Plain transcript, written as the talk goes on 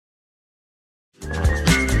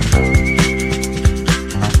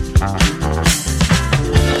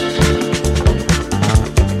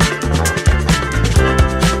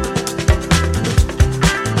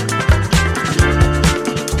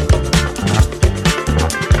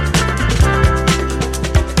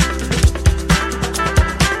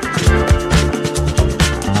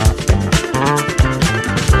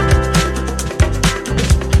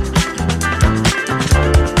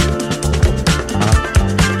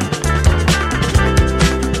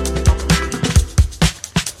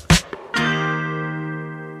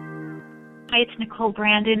it's Nicole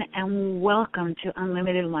Brandon, and welcome to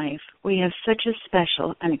Unlimited Life. We have such a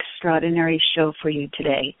special and extraordinary show for you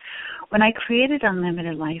today. When I created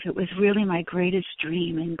Unlimited Life, it was really my greatest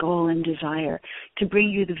dream and goal and desire to bring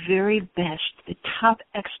you the very best, the top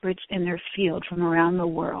experts in their field from around the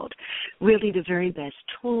world, really the very best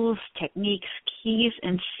tools, techniques, keys,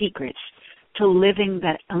 and secrets to living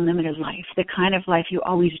that unlimited life, the kind of life you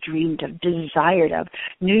always dreamed of, desired of,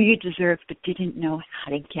 knew you deserved, but didn't know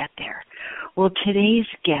how to get there. Well, today's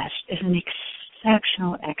guest is an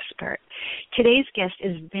exceptional expert. Today's guest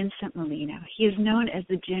is Vincent Molina. He is known as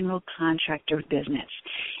the General Contractor of Business.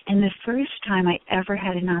 And the first time I ever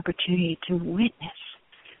had an opportunity to witness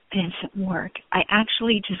Vincent work, I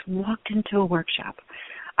actually just walked into a workshop.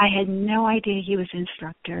 I had no idea he was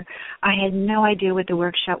Instructor. I had no idea what the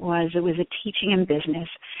workshop was. It was a teaching in business.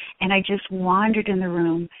 And I just wandered in the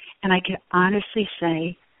room, and I could honestly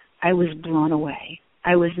say I was blown away.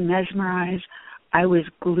 I was mesmerized. I was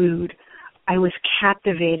glued. I was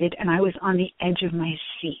captivated, and I was on the edge of my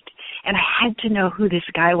seat. And I had to know who this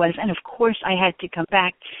guy was. And, of course, I had to come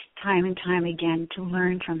back time and time again to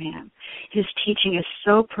learn from him. His teaching is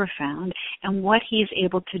so profound, and what he's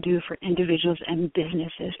able to do for individuals and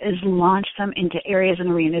businesses is launch them into areas and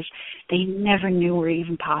arenas they never knew were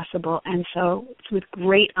even possible. And so it's with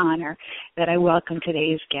great honor that I welcome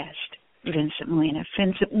today's guest, Vincent Molina.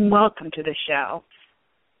 Vincent, welcome to the show.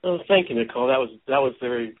 Oh, thank you, Nicole. That was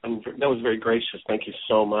very gracious. Thank you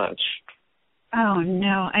so much. Oh,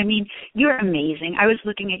 no. I mean, you're amazing. I was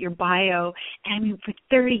looking at your bio, and I mean, for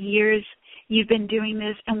 30 years you've been doing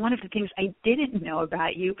this, and one of the things I didn't know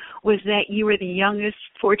about you was that you were the youngest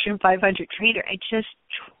Fortune 500 trader at just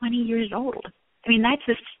 20 years old. I mean, that's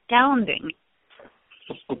astounding.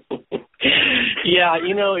 Yeah,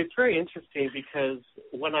 it's very interesting because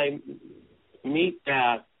when I meet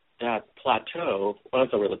that plateau, well,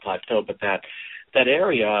 it's not really a plateau, but that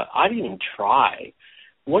area, I didn't even try.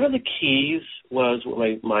 One of the keys was what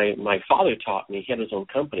my father taught me. He had his own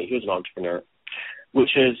company. He was an entrepreneur,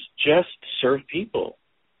 which is just serve people.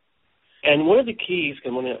 And one of the keys,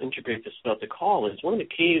 and I want to integrate this about the call, is one of the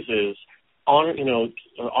keys is honor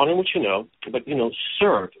what you know, but,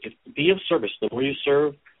 serve. Be of service. The more you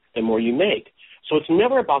serve, the more you make. So it's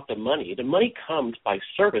never about the money. The money comes by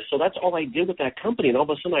service. So that's all I did with that company. And all of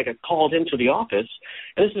a sudden I got called into the office.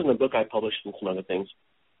 And this is in the book I published and some other things.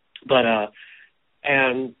 But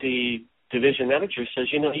and the division manager says,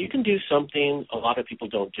 you can do something a lot of people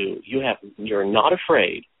don't do. You're not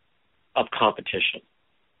afraid of competition.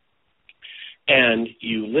 And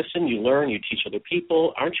you listen, you learn, you teach other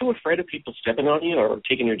people. Aren't you afraid of people stepping on you or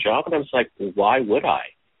taking your job? And I was like, why would I?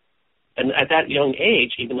 And at that young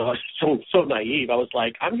age, even though I was so naive, I was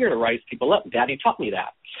like, I'm here to rise people up. Daddy taught me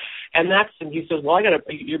that. And he says, well,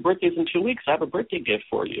 your birthday's in 2 weeks. I have a birthday gift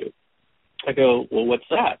for you. I go, well, what's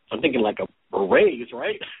that? I'm thinking like a raise,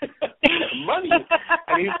 right? Money.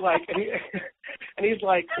 And he's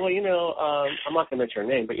like, well, I'm not going to mention her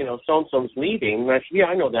name, but, so-and-so's leaving. And I said, yeah,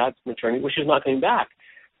 I know that. It's maternity. Well, she's not coming back.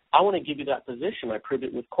 I want to give you that position. I proved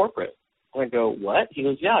it with corporate. And I go, what? He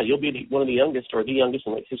goes, yeah, you'll be one of the youngest or the youngest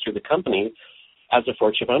in the history of the company as a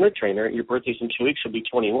Fortune 500 trainer. Your birthday's in 2 weeks. You'll be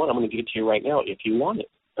 21. I'm going to give it to you right now if you want it.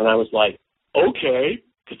 And I was like, okay,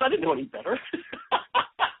 because I didn't know any better.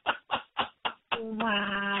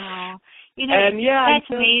 Wow. That's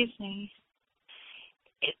amazing.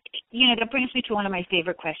 That brings me to one of my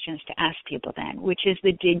favorite questions to ask people then, which is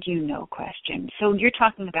the did you know question. So you're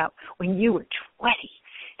talking about when you were 20,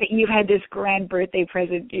 that you had this grand birthday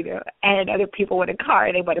present, and other people want a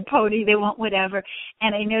car, they want a pony, they want whatever.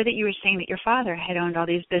 And I know that you were saying that your father had owned all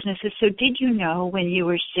these businesses. So did you know when you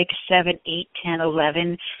were 6, 7, 8, 10,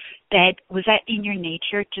 11, was that in your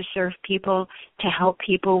nature to serve people, to help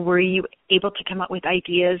people? Were you able to come up with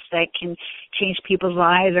ideas that can change people's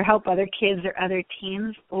lives or help other kids or other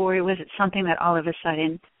teens? Or was it something that all of a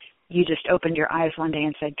sudden you just opened your eyes one day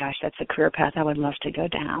and said, gosh, that's a career path I would love to go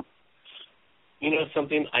down?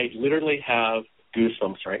 Something, I literally have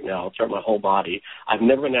goosebumps right now throughout my whole body. I've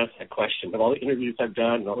never been asked that question. But all the interviews I've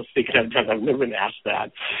done and all the speaking I've done, I've never been asked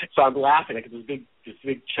that. So I'm laughing. I get this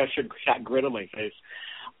big Cheshire cat grin on my face.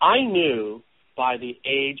 I knew by the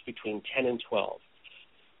age between 10 and 12.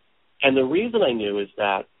 And the reason I knew is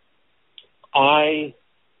that I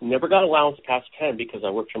never got allowance past 10 because I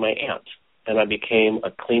worked for my aunt. And I became a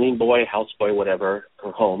cleaning boy, houseboy, whatever,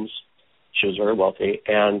 her homes. She was very wealthy.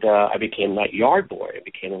 And I became that yard boy. I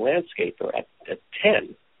became a landscaper at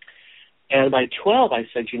 10. And by 12, I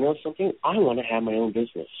said, something? I want to have my own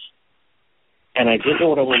business. And I didn't know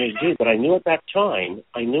what I wanted to do, but I knew at that time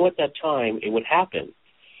it would happen.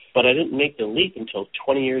 But I didn't make the leap until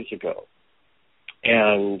 20 years ago.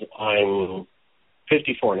 and I'm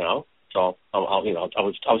 54 now. So I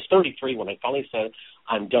was 33 when I finally said,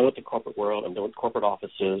 I'm done with the corporate world. I'm done with corporate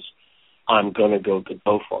offices. I'm going to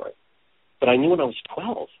go for it. But I knew when I was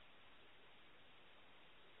 12.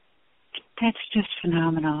 That's just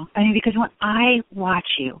phenomenal. I mean, because when I watch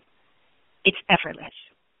you, it's effortless.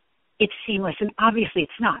 It's seamless. And obviously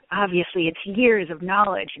it's not. Obviously it's years of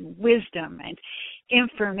knowledge and wisdom and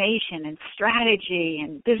information and strategy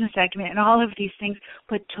and business acumen and all of these things.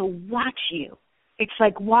 But to watch you, it's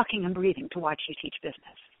like walking and breathing to watch you teach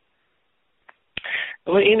business.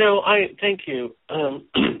 Well, I thank you.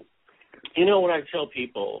 What I tell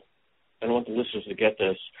people, and I want the listeners to get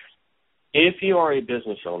this, if you are a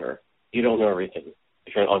business owner, you don't know everything.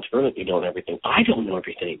 If you're an entrepreneur, you don't know everything. I don't know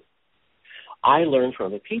everything. I learn from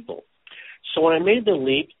other people. So when I made the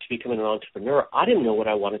leap to becoming an entrepreneur, I didn't know what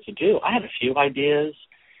I wanted to do. I had a few ideas,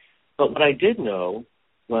 but what I did know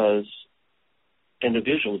was in the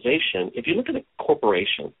visualization, if you look at a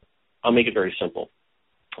corporation, I'll make it very simple.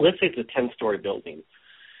 Let's say it's a 10-story building.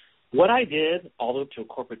 What I did all the way up to a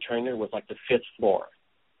corporate trainer was like the 5th floor.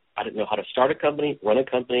 I didn't know how to start a company, run a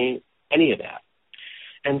company, any of that.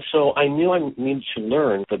 And so I knew I needed to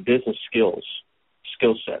learn the business skill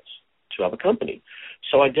sets to have a company.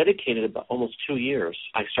 So I dedicated about almost 2 years.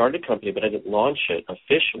 I started a company, but I didn't launch it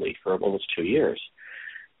officially for almost 2 years.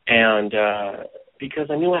 And because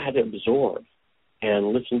I knew I had to absorb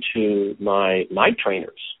and listen to my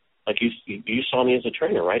trainers. Like you saw me as a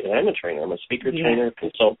trainer, right? And I'm a trainer. I'm a speaker, trainer,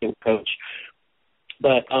 consultant, coach.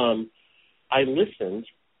 But I listened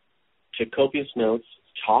to copious notes,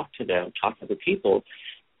 talked to them, talked to other people,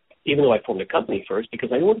 even though I formed a company first,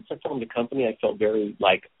 because I knew once I formed a company, I felt very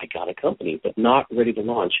like I got a company, but not ready to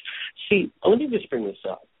launch. See, let me just bring this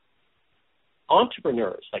up.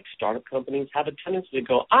 Entrepreneurs, like startup companies, have a tendency to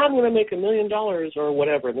go, I'm going to make $1 million or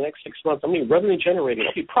whatever in the next 6 months. I'm going to be revenue generating.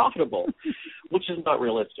 I'll be profitable, which is not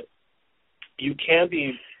realistic. You can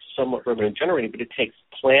be somewhat revenue generating, but it takes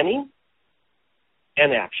planning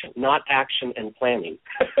and action, not action and planning.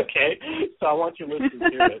 Okay? So I want you to listen to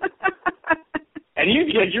it. And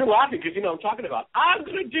you're laughing because you know what I'm talking about. I'm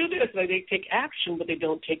going to do this. And they take action, but they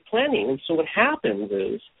don't take planning. And so what happens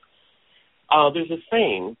is there's a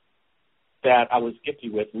saying that I was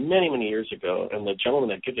gifted with many, many years ago, and the gentleman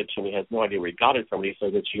that gifted it to me has no idea where he got it from. He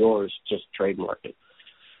says, it's yours, just trademark it.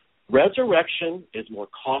 Resurrection is more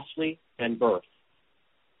costly than birth.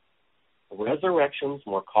 Resurrection is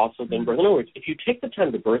more costly than birth. In other words, if you take the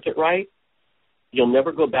time to birth it right, you'll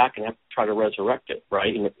never go back and have to try to resurrect it,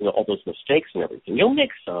 right? And all those mistakes and everything. You'll make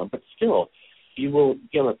some, but still, you will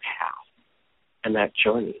be on a path and that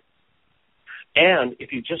journey. And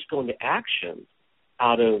if you just go into action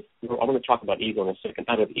I'm going to talk about ego in a second,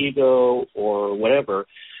 out of ego or whatever,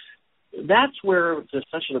 that's where there's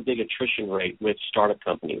such a big attrition rate with startup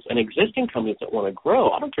companies. And existing companies that want to grow,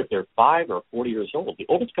 I don't care if they're 5 or 40 years old. The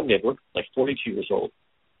oldest company I've worked with, like 42 years old,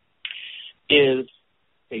 is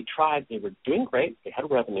they were doing great, they had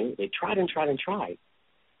revenue, they tried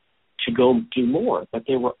to go do more, but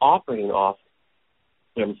they were operating off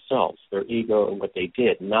themselves, their ego and what they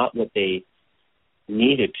did, not what they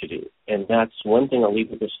needed to do. And that's one thing I'll leave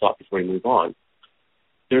with this thought before we move on.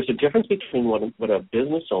 There's a difference between what a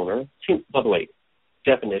business owner, by the way,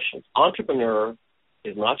 definitions. Entrepreneur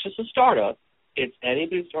is not just a startup. It's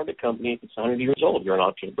anybody who started a company. If it's 100 years old, you're an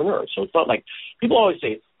entrepreneur. So it's not like people always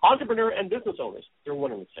say entrepreneur and business owners. They're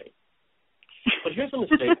one and the same. But here's a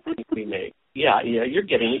mistake we make. Yeah, you're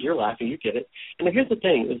getting it. You're laughing. You get it. And here's the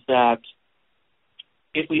thing is that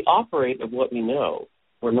if we operate of what we know,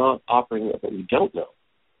 we're not operating of what we don't know.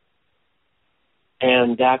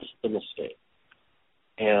 And that's the mistake.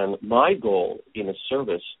 And my goal in a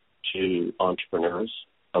service to entrepreneurs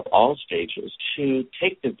of all stages to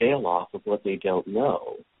take the veil off of what they don't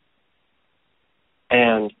know.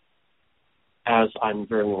 And as I'm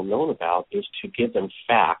very well known about, is to give them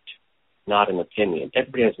fact, not an opinion.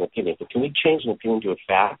 Everybody has an opinion, but can we change an opinion to a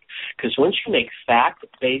fact? Because once you make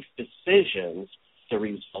fact-based decisions, the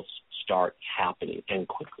results start happening and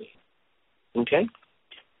quickly. Okay?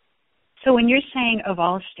 So when you're saying of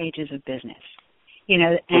all stages of business,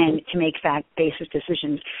 and to make fact-based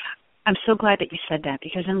decisions, I'm so glad that you said that,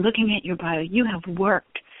 because in looking at your bio, you have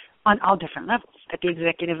worked on all different levels at the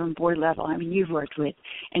executive and board level. I mean, you've worked with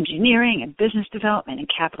engineering and business development and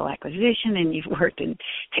capital acquisition, and you've worked in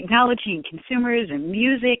technology and consumers and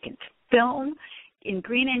music and film, in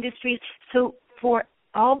green industries. So for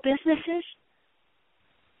all businesses,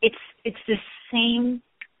 it's the same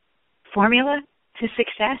formula to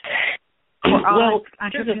success for all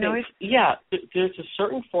entrepreneurs? Yeah, there's a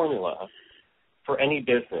certain formula for any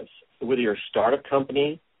business, whether you're a startup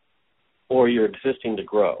company or you're existing to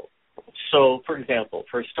grow. So, for example,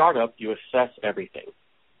 for a startup, you assess everything.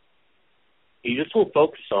 You just will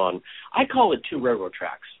focus on, I call it 2 railroad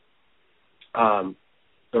tracks.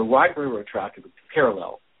 The right railroad track,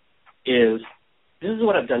 parallel, is this is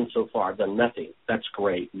what I've done so far. I've done nothing. That's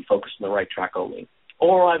great. We focus on the right track only.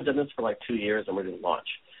 Or I've done this for like 2 years and we're going to launch.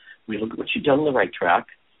 We look at what you've done on the right track,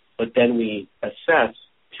 but then we assess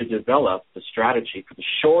to develop the strategy for the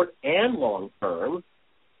short and long term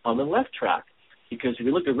on the left track. Because if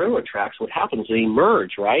you look at railroad tracks, what happens, they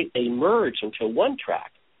merge, right? They merge into one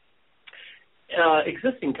track.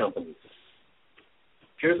 Existing companies.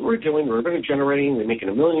 Here's what we're doing. We're revenue generating. We're making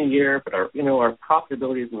 $1 million a year, but our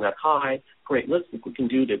profitability isn't that high. Great. Let's see what we can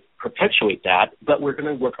do to perpetuate that. But we're going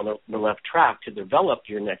to work on the left track to develop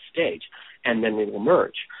your next stage, and then they will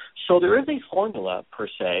merge. So there is a formula per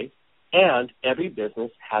se, and every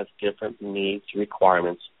business has different needs,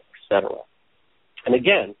 requirements, etc. And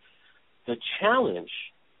again, the challenge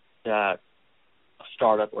that a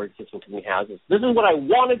startup or existing company has is, this is what I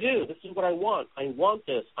want to do. This is what I want. I want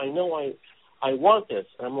this. I know I want this.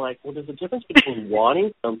 And I'm like, well, there's a difference between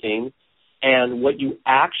wanting something and what you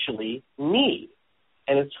actually need.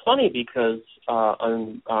 And it's funny because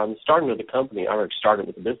I'm starting with a company. I already started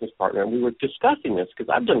with a business partner, and we were discussing this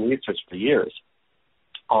because I've done research for years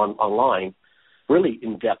online, really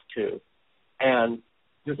in-depth too. And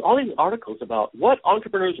there's all these articles about what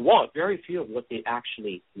entrepreneurs want, very few of what they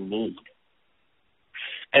actually need.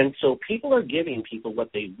 And so people are giving people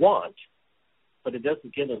what they want, but it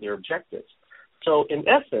doesn't give them their objectives. So in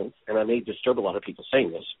essence, and I may disturb a lot of people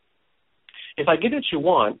saying this, if I give you what you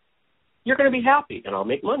want, you're going to be happy and I'll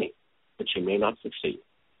make money, but you may not succeed.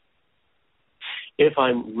 If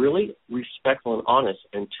I'm really respectful and honest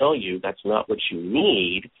and tell you that's not what you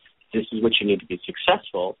need, this is what you need to be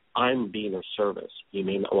successful, I'm being of service. You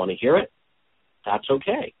may not want to hear it. That's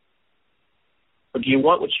okay. But do you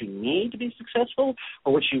want what you need to be successful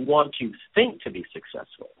or what you want to think to be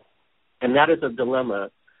successful? And that is a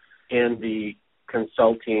dilemma in the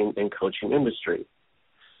consulting and coaching industry.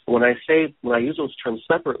 When I use those terms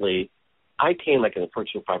separately, I came like in the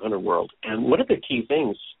Fortune 500 world. And one of the key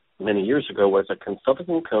things many years ago was a consultant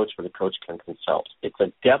and coach where the coach can consult. It's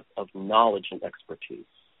a depth of knowledge and expertise.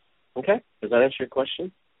 Okay? Does that answer your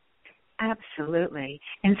question? Absolutely.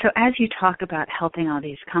 And so as you talk about helping all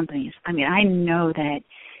these companies, I mean, I know that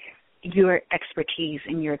your expertise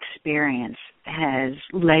and your experience has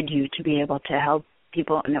led you to be able to help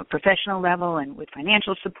people on a professional level and with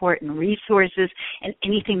financial support and resources and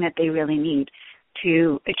anything that they really need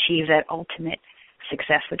to achieve that ultimate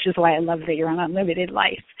success, which is why I love that you're on Unlimited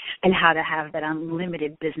Life and how to have that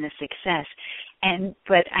unlimited business success.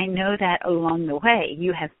 But I know that along the way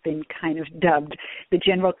you have been kind of dubbed the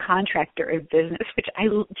General Contractor of Business, which I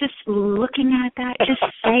just looking at that, just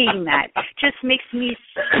saying that, just makes me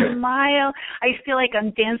smile. I feel like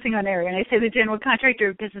I'm dancing on air when I say the General Contractor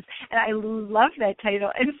of Business, and I love that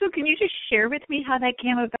title. And so can you just share with me how that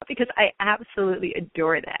came about? Because I absolutely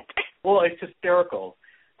adore that. Well, it's hysterical.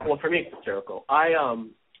 Well, for me, it's hysterical. I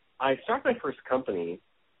started my first company,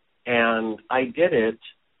 and I did it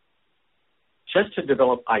just to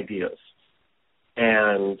develop ideas.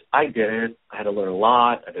 And I did it. I had to learn a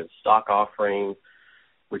lot. I did a stock offering,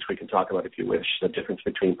 which we can talk about if you wish, the difference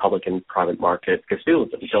between public and private market, because people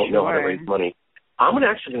don't know how to raise money. I'm going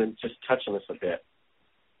to just touch on this a bit.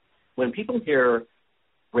 When people hear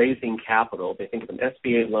raising capital, they think of an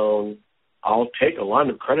SBA loan. I'll take a line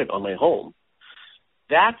of credit on my home.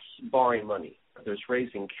 That's borrowing money. There's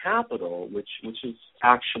raising capital, which is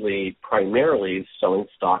actually primarily selling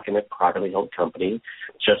stock in a privately held company,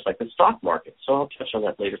 just like the stock market. So I'll touch on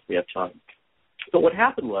that later if we have time. But what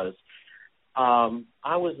happened was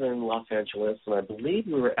I was in Los Angeles, and I believe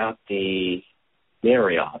we were at the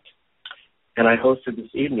Marriott, and I hosted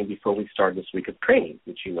this evening before we started this week of training,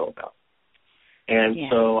 which you know about. And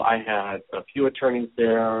so I had a few attorneys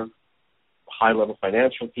there, high-level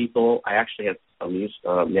financial people. I actually had a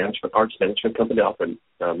arts management company up in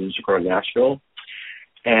Music Row in Nashville,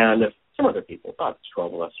 and some other people, about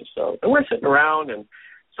 12 of us or so. And we're sitting around, and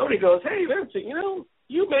somebody goes, "Hey, Vincent,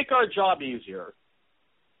 you make our job easier."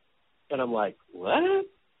 And I'm like, "What?"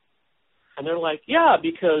 And they're like, "Yeah,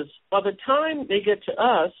 because by the time they get to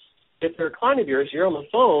us, if they're a client of yours, you're on the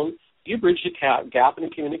phone, you bridge the gap in the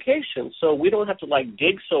communication. So we don't have to,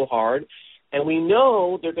 dig so hard, and we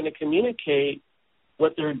know they're going to communicate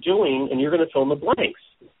what they're doing, and you're going to fill in the blanks.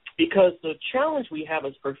 Because the challenge we have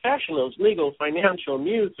as professionals, legal, financial,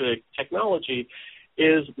 music, technology,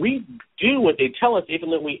 is we do what they tell us even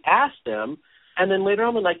though we ask them, and then later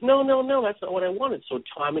on they're like, no, that's not what I wanted. So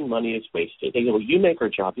time and money is wasted. They go, "You make our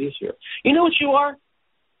job easier." You know what you are?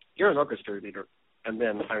 you're an orchestra leader. And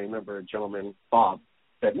then I remember a gentleman, Bob,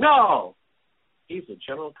 said, no, he's a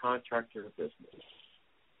general contractor of business.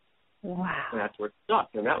 Wow. And that's where it stuck.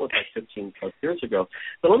 And that was like 15 plus years ago.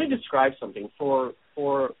 But let me describe something for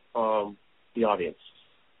the audience.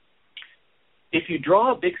 If you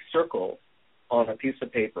draw a big circle on a piece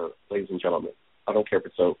of paper, ladies and gentlemen, I don't care if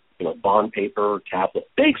it's a bond paper, tablet,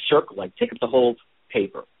 big circle, like take up the whole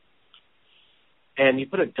paper, and you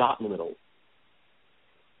put a dot in the middle.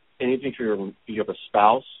 And even if you have a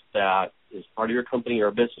spouse that is part of your company or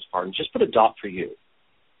a business partner, just put a dot for you.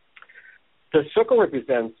 The circle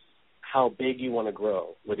represents how big you want to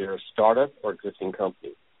grow, whether you're a startup or existing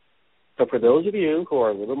company. So for those of you who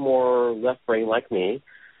are a little more left brain like me,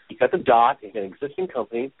 you got the dot in an existing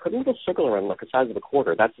company, put a little circle around like the size of a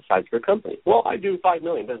quarter. That's the size of your company. Well, I do $5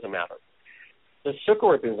 million. Doesn't matter. The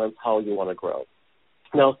circle represents how you want to grow.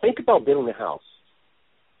 Now, think about building a house.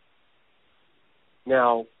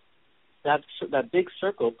 Now, that big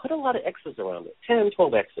circle, put a lot of X's around it, 10,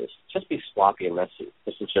 12 X's. Just be sloppy and messy.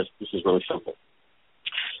 This is really simple.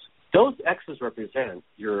 Those X's represent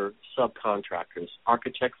your subcontractors,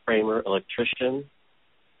 architect, framer, electrician,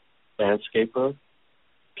 landscaper,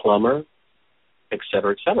 plumber, et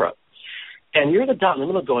cetera, et cetera. And you're the dot in the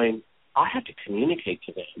middle going, I have to communicate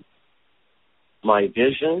to them my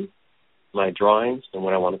vision, my drawings, and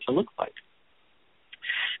what I want it to look like.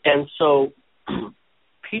 And so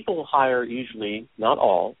people hire usually, not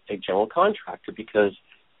all, a general contractor because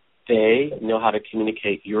they know how to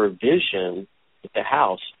communicate your vision with the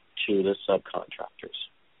house to the subcontractors.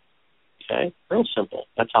 Okay? Real simple.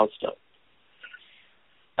 That's how it's done.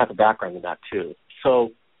 I have a background in that too.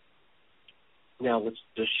 So now let's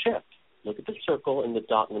just shift. Look at the circle and the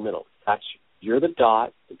dot in the middle. You're the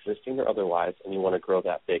dot, existing or otherwise, and you want to grow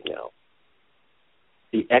that big now.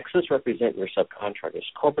 The X's represent your subcontractors,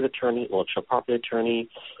 corporate attorney, intellectual property attorney,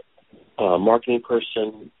 marketing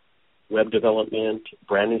person, web development,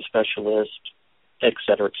 branding specialist, et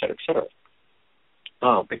cetera, et cetera, et cetera.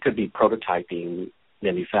 It could be prototyping,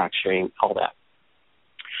 manufacturing, all that.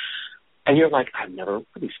 And you're like, I've never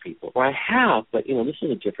worked with these people. Or I have, but, this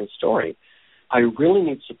is a different story. I really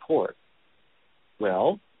need support.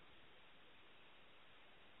 Well,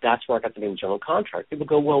 that's where I got the name general contractor. People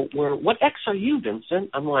go, well, what X are you, Vincent?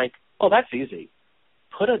 I'm like, oh, that's easy.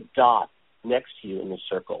 Put a dot next to you in the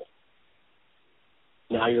circle.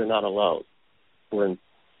 Now you're not alone.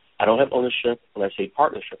 I don't have ownership. When I say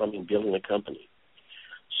partnership, I mean building a company.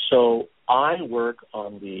 So I work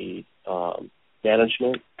on the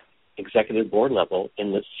management executive board level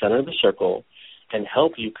in the center of the circle and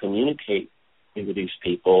help you communicate with these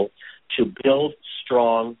people to build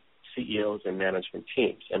strong CEOs and management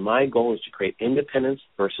teams. And my goal is to create independence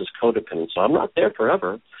versus codependence. So I'm not there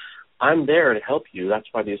forever. I'm there to help you. That's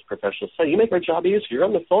why these professionals say, you make our job easier. You're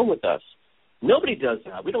on the phone with us. Nobody does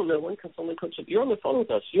that. We don't know one consulting coach. You're on the phone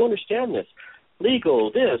with us. You understand this. Legal,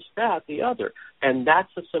 this, that, the other. And that's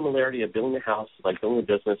the similarity of building a house, like building a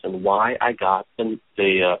business, and why I got them.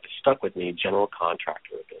 They stuck with me, general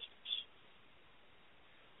contractor of business.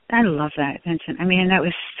 I love that, Vincent. I mean, that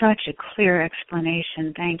was such a clear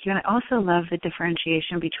explanation. Thank you. And I also love the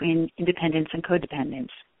differentiation between independence and codependence.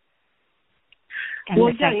 And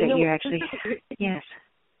the fact that you're actually, yes.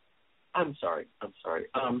 I'm sorry. That's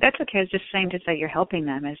okay. I was just saying that you're helping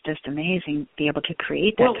them is just amazing, be able to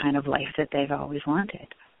create that kind of life that they've always wanted.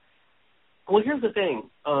 Well, here's the thing.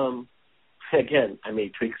 Again, I may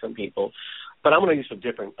tweak some people, but I'm going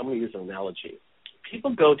to use an analogy.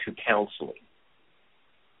 People go to counseling,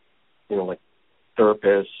 like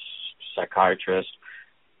therapists, psychiatrists,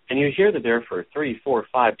 and you hear that they're for 3, 4,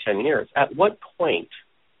 5, 10 years. At what point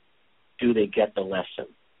do they get the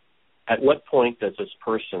lesson? At what point does this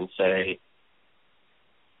person say,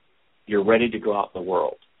 you're ready to go out in the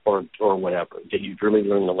world or whatever? Did you really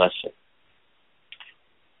learn the lesson?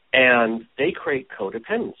 And they create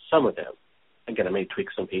codependence, some of them. Again, I may tweak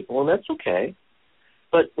some people, and that's okay.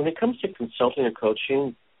 But when it comes to consulting or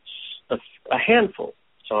coaching, a handful.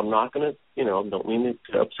 So I'm not going to, don't mean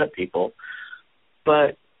to upset people.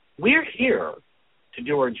 But we're here to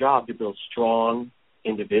do our job to build strong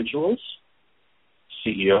individuals,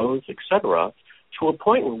 CEOs, et cetera, to a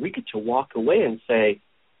point where we get to walk away and say,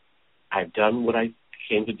 I've done what I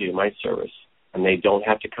came to do, my service, and they don't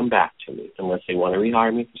have to come back to me unless they want to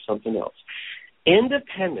rehire me for something else.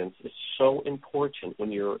 Independence is so important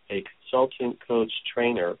when you're a consultant, coach,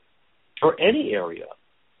 trainer, or any area,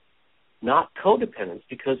 not codependence,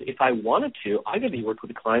 because if I wanted to, I could be working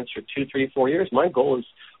with clients for 2, 3, 4 years. My goal is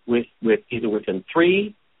with either within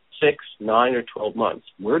 3, 6, 9, or 12 months.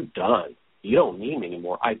 We're done. You don't need me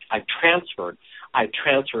anymore. I transferred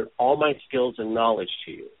all my skills and knowledge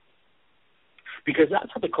to you, because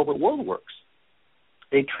that's how the corporate world works.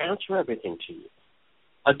 They transfer everything to you.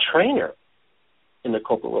 A trainer in the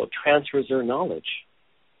corporate world transfers their knowledge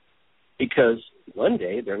because one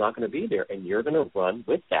day they're not going to be there, and you're going to run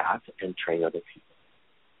with that and train other people.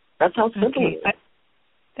 That's how simple it is.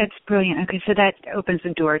 That's brilliant. Okay, so that opens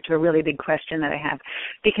the door to a really big question that I have,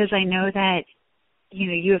 because I know that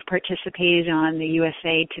you have participated on the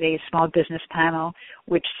U.S.A. Today's Small Business Panel,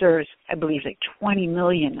 which serves, I believe, like 20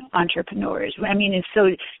 million entrepreneurs. I mean, and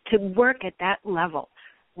so to work at that level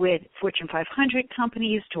with Fortune 500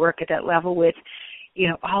 companies, to work at that level with,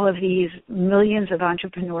 all of these millions of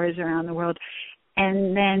entrepreneurs around the world,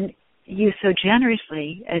 and then you so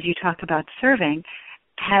generously, as you talk about serving,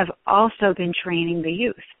 have also been training the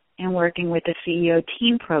youth and working with the CEO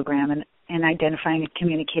Teen Program and identifying and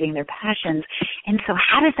communicating their passions. And so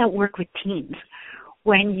how does that work with teens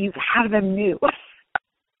when you have them new,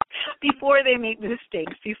 before they make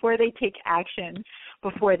mistakes, before they take action,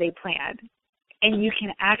 before they plan? And you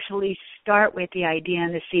can actually start with the idea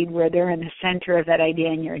and the seed where they're in the center of that idea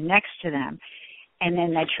and you're next to them. And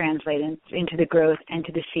then that translates into the growth and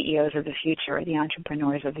to the CEOs of the future, or the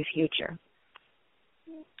entrepreneurs of the future.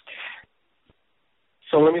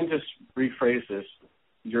 So let me just rephrase this.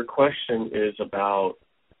 Your question is about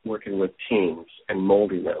working with teams and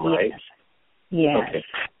molding them, right? Yes. Okay.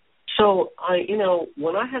 So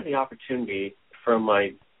when I had the opportunity from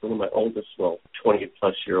one of my oldest,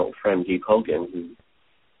 20-plus-year-old friend, Dee Hogan, who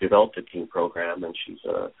developed a team program, and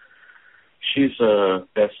she's a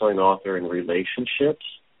best-selling author in relationships,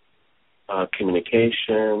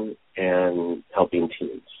 communication, and helping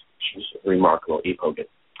teams. She's remarkable, Dee Hogan.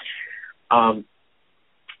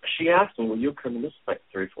 She asked me, will you come in, this was like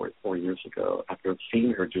 3 or 4 years ago, after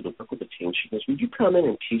seeing her do the work with the team, she goes, would you come in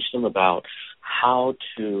and teach them about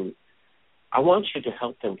I want you to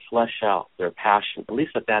help them flesh out their passion, at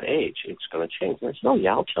least at that age. It's going to change. And I said, oh,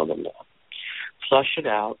 yeah, I'll tell them that. Flesh it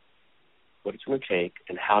out, what it's going to take,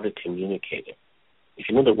 and how to communicate it. If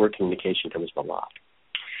you know the word communication comes from a lot.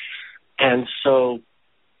 And so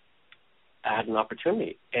I had an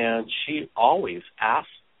opportunity, and she always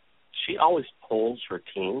polls her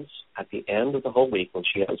teams at the end of the whole week when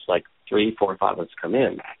she has like 3, 4, 5 of us come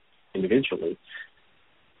in individually.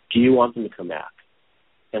 Do you want them to come back?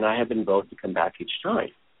 And I have been voted to come back each time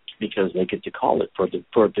because they get to call it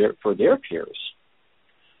for their peers.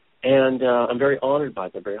 And I'm very honored by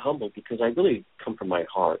that, very humbled, because I really come from my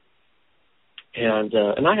heart. And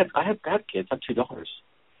I have kids. I have 2 daughters,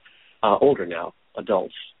 older now,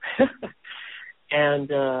 adults. And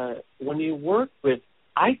when you work with,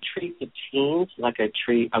 I treat the teens like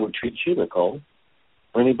I would treat you, Nicole,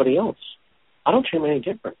 or anybody else. I don't treat them any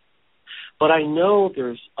different. But I know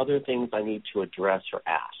there's other things I need to address or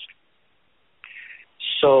ask.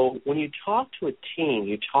 So when you talk to a teen,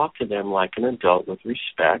 you talk to them like an adult with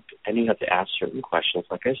respect, and you have to ask certain questions,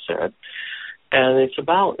 like I said. And it's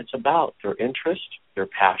about their interest, their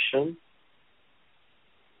passion.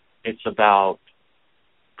 It's about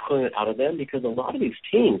pulling it out of them, because a lot of these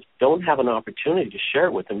teens don't have an opportunity to share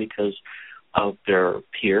it with them because of their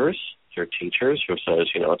peers, their teachers, who says,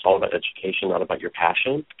 it's all about education, not about your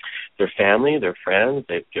passion. Their family, their friends,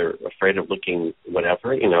 they're afraid of looking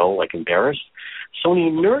whatever, like embarrassed. So when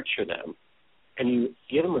you nurture them and you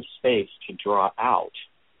give them a space to draw out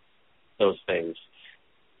those things,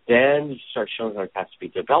 then you start showing how it has to be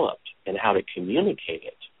developed and how to communicate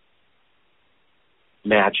it.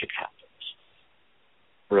 Magic happens.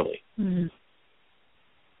 Really. Mm-hmm.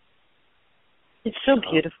 It's so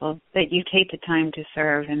beautiful that you take the time to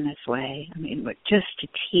serve in this way. I mean, just to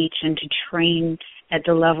teach and to train at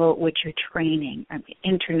the level at which you're training,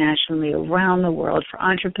 internationally, around the world, for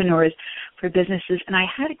entrepreneurs, for businesses. And I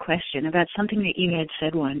had a question about something that you had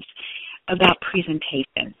said once about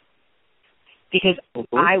presentation, because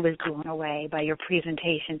I was blown away by your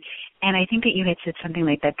presentation. And I think that you had said something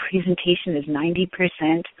like that presentation is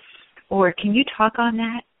 90%. Or can you talk on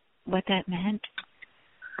that, what that meant?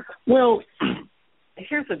 Well,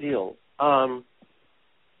 here's the deal.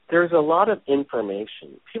 There's a lot of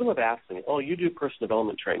information. People have asked me, oh, you do personal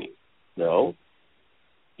development training. No.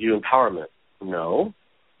 You do empowerment. No.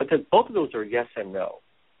 But both of those are yes and no.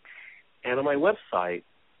 And on my website,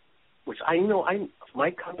 which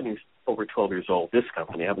my company's over 12 years old, this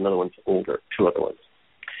company, I have another one older, 2 other ones.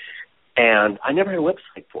 And I never had a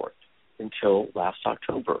website for it until last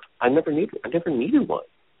October. I never needed one.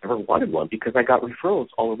 Never wanted one, because I got referrals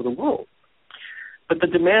all over the world. But the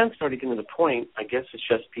demand started getting to the point, I guess it's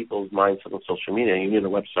just people's mindset on social media. You need a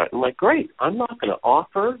website. I'm like, great. I'm not going to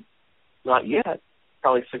offer, not yet,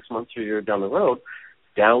 probably 6 months or a year down the road,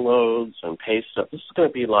 downloads and pay stuff. This is going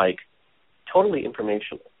to be like totally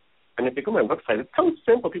informational. And if they go to my website, it's so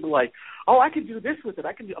simple. People are like, oh, I could do this with it.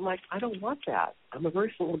 I'm like, I don't want that. I'm a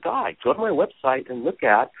very simple guy. Go to my website and look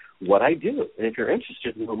at what I do. And if you're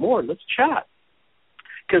interested in more, let's chat.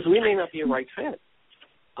 Because we may not be a right fit.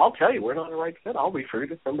 I'll tell you we're not a right fit. I'll refer you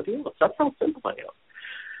to somebody else. That's how simple I am.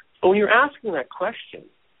 But when you're asking that question,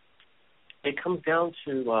 it comes down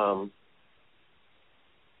to,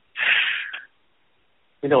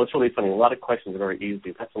 it's really funny. A lot of questions are very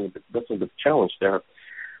easy. That's a bit challenge there.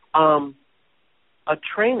 A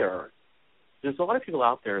trainer, there's a lot of people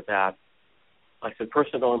out there that, like I said,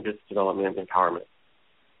 personal development, business development, empowerment.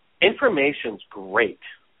 Information's great.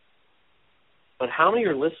 But how many of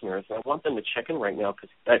your listeners, and I want them to check in right now, because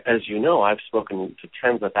as you know, I've spoken to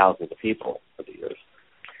tens of thousands of people over the years.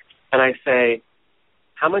 And I say,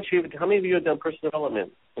 how many of you have done personal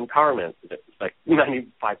development, empowerment? It's like 95%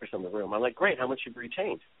 of the room. I'm like, great, how much have you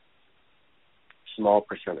retained? Small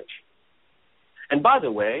percentage. And by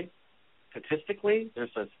the way, statistically, there's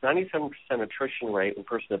a 97% attrition rate in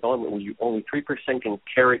personal development where only 3% can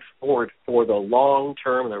carry it forward for the long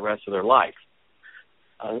term and the rest of their life.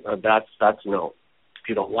 That's known. If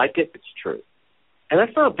you don't like it, it's true. And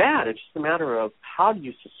that's not bad. It's just a matter of how do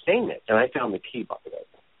you sustain it. And I found the key, by the way.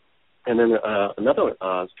 And then another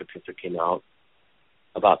statistic came out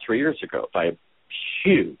about 3 years ago by a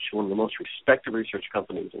huge, one of the most respected research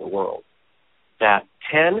companies in the world, that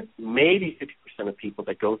 10, maybe 50% of people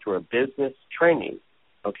that go through a business training,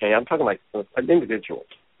 okay, I'm talking like an individual,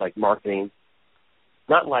 like marketing,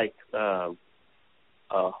 not like a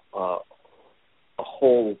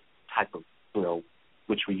whole type of,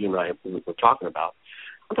 which you and I were talking about.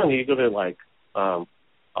 I'm talking you go to like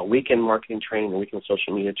a weekend marketing training, a weekend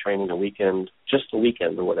social media training, just a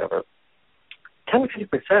weekend or whatever. 10 to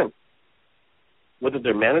 50%, whether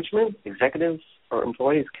they're management, executives, or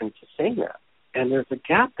employees, can sustain that. And there's a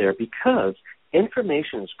gap there because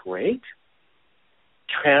information is great.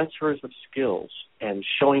 Transfers of skills and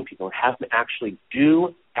showing people and have them actually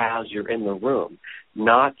do as you're in the room,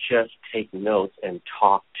 not just take notes and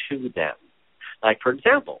talk to them. Like, for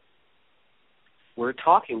example, we're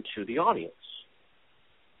talking to the audience,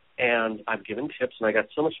 and I've given tips, and I got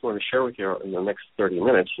so much more to share with you in the next 30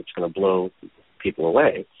 minutes. It's going to blow people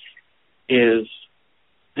away. This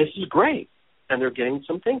is great, and they're getting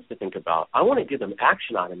some things to think about. I want to give them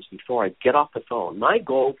action items before I get off the phone. My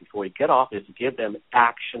goal before we get off is to give them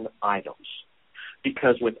action items,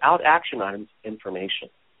 because without action items, information.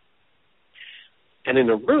 And in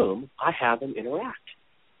a room, I have them interact,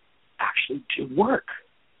 actually do work.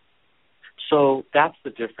 So that's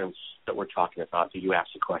the difference that we're talking about that you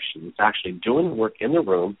asked the question. It's actually doing the work in the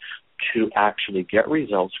room to actually get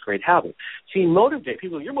results, create habits. See, motivate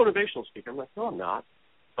people. You're a motivational speaker. I'm like, no, I'm not.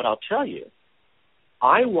 But I'll tell you,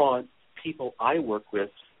 I want people I work with,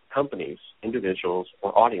 companies, individuals,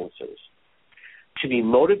 or audiences, to be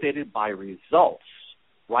motivated by results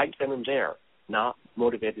right then and there, not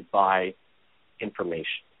motivated by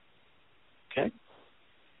information. Okay?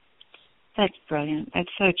 That's brilliant. That's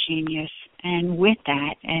so genius. And with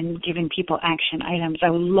that, and giving people action items, I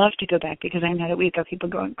would love to go back because I know that we've got people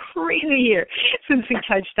going crazy here since we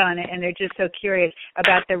touched on it, and they're just so curious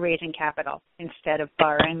about the raising capital instead of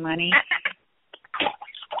borrowing money.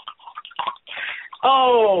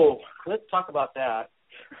 Oh, let's talk about that.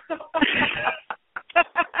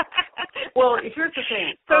 Well, here's the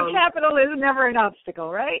thing. So capital is never an obstacle,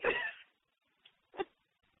 right?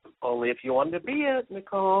 Only if you wanted to be it,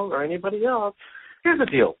 Nicole, or anybody else. Here's the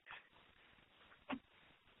deal.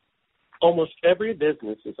 Almost every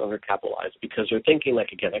business is undercapitalized because they're thinking,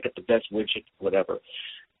 like, again, I get the best widget, whatever.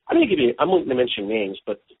 I'm going to mention names,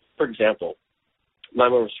 but, for example, my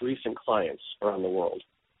most recent clients around the world.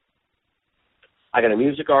 I got a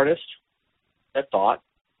music artist that thought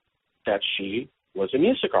that she was a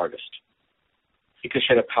music artist because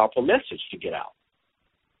she had a powerful message to get out.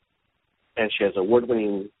 And she has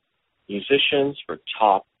award-winning musicians for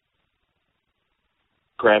top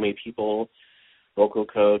Grammy people, vocal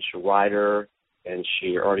coach, a writer, and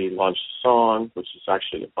she already launched a song, which is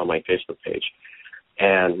actually on my Facebook page,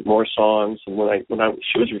 and more songs. And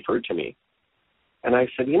she was referred to me, and I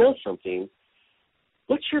said, you know something,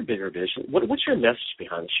 what's your bigger vision? What's your message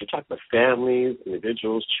behind this? She talked about families,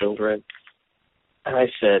 individuals, children, and I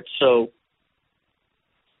said, so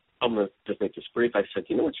I'm going to just make this brief. I said,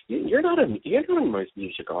 you know what? You're not a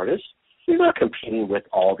music artist. You're not competing with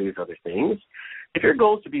all these other things. If your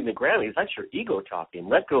goal is to be in the Grammys, that's your ego talking.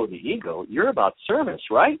 Let go of the ego. You're about service,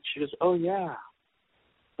 right? She goes, oh, yeah.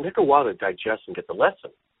 It took a while to digest and get the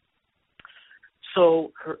lesson.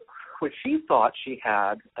 So what she thought she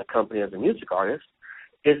had a company as a music artist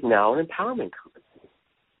is now an empowerment company.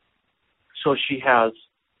 So she has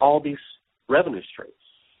all these revenue streams.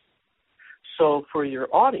 So for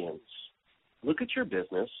your audience, look at your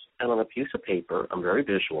business, and on a piece of paper, I'm very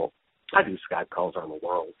visual. I do Skype calls around the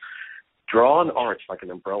world. Draw an arch like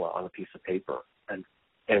an umbrella on a piece of paper,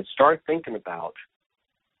 and start thinking about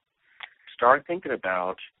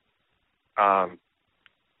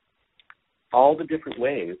all the different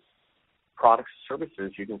ways, products,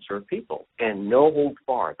 services you can serve people, and no holds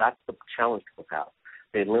barred. That's the challenge people have.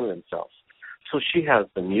 They limit themselves. So she has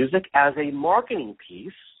the music as a marketing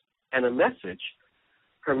piece and a message.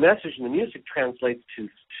 Her message and the music translates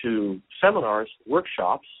to seminars,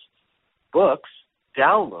 workshops, books,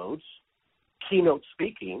 downloads, keynote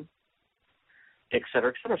speaking, et cetera,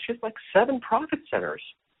 et cetera. She has like 7 profit centers.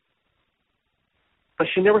 But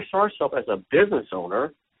she never saw herself as a business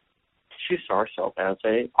owner. She saw herself as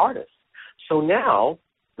an artist. So now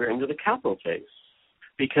we're into the capital phase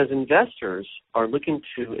because investors are looking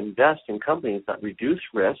to invest in companies that reduce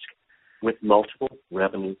risk with multiple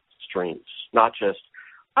revenue streams, not just,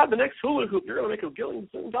 the next hula hoop, you're going to make $1 billion.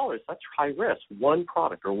 That's high risk, one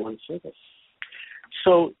product or one service.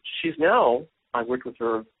 So she's now, I worked with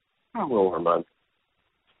her a little over a month,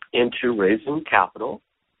 into raising capital.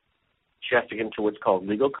 She has to get into what's called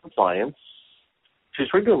legal compliance. She's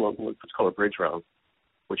doing what's called a bridge round,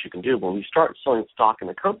 which you can do. When you start selling stock in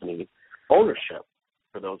a company, ownership,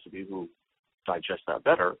 for those of you who digest that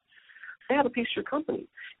better, they have a piece of your company.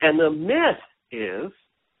 And the myth is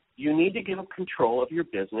you need to give up control of your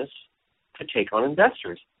business to take on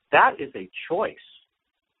investors. That is a choice.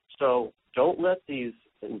 So don't let these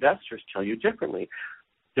investors tell you differently.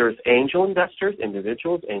 There's angel investors,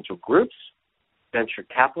 individuals, angel groups, venture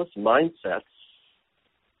capitalist mindsets,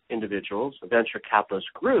 individuals, venture capitalist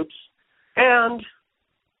groups, and,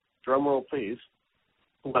 drum roll please,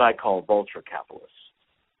 what I call vulture capitalists.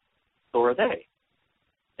 So are they.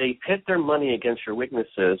 They pit their money against your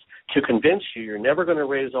weaknesses to convince you you're never going to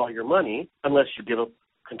raise all your money unless you give up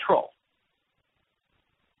control.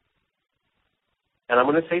 And I'm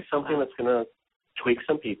going to say something that's going to tweak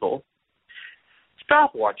some people.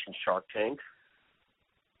 Stop watching Shark Tank.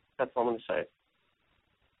 That's all I'm going to say.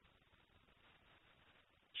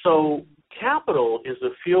 So capital is the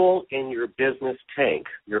fuel in your business tank,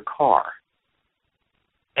 your car.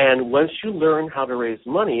 And once you learn how to raise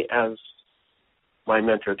money, as my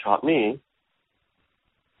mentor taught me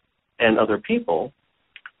and other people,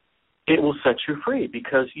 it will set you free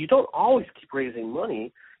because you don't always keep raising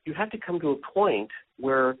money. You have to come to a point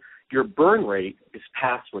where your burn rate is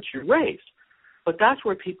past what you raised. But that's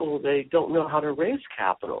where people, they don't know how to raise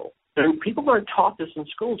capital. And people aren't taught this in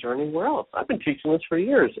schools or anywhere else. I've been teaching this for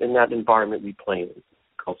years in that environment we play in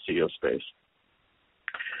called CEO space.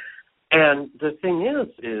 And the thing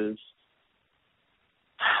is,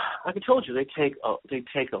 like I told you, they take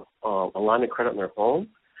a line of credit on their home.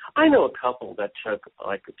 I know a couple that took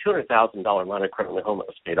like a $200,000 line of credit on their home that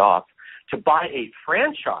was paid off to buy a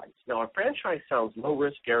franchise. Now, a franchise sounds low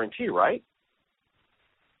risk guarantee, right?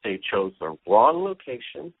 They chose the wrong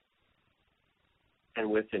location,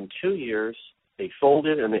 and within 2 years, they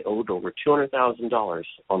folded and they owed over $200,000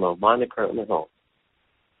 on the line of credit on their home.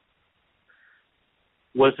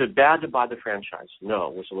 Was it bad to buy the franchise? No.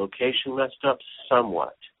 Was the location messed up?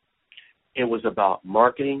 Somewhat. It was about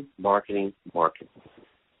marketing.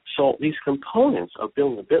 So these components of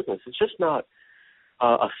building a business, it's just not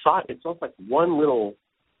a side. It's not like one little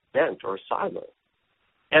vent or silo.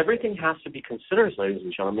 Everything has to be considered, ladies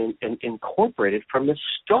and gentlemen, and incorporated from the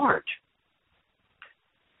start.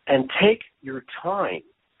 And take your time.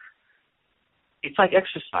 It's like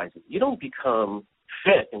exercising. You don't become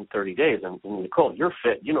fit in 30 days. And Nicole, you're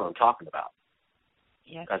fit. You know what I'm talking about.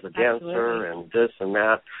 Yes, as a dancer and this and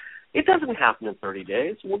that. It doesn't happen in 30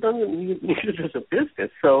 days. Well, then you need it as a business.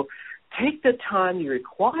 So take the time you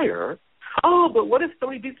require. Oh, but what if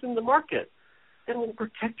somebody beats in the market? Then we'll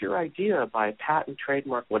protect your idea by patent,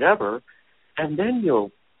 trademark, whatever, and then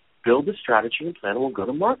you'll build the strategy and plan and we'll go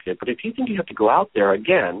to market. But if you think you have to go out there,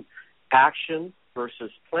 again, action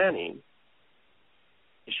versus planning,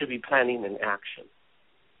 it should be planning and action.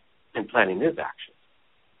 And planning is action.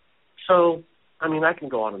 So, I mean, I can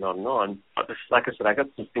go on and on and on. Like I said, I got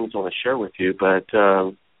some things I want to share with you, but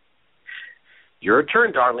your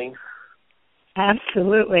turn, darling.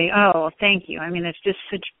 Absolutely. Oh, thank you. I mean, it's just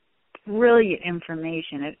such brilliant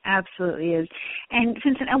information. It absolutely is. And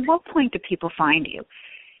Vincent, at what point do people find you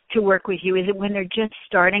to work with you? Is it when they're just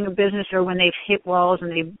starting a business or when they've hit walls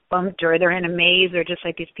and they've bumped or they're in a maze or just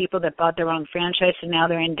like these people that bought their own franchise and now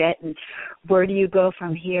they're in debt? And where do you go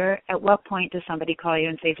from here? At what point does somebody call you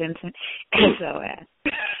and say, Vincent, SOS?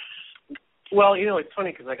 Well, you know, it's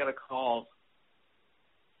funny because I got a call,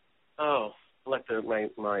 like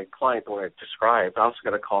my client, the one I described, I also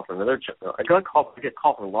got a call from another. I get a call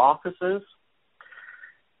from law offices,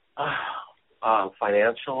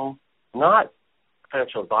 financial, not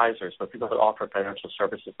financial advisors, but people that offer financial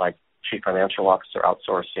services like chief financial officer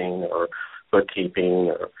outsourcing or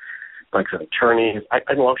bookkeeping or like attorneys.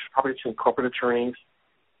 I know probably some corporate attorneys.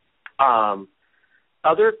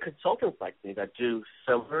 Other consultants like me that do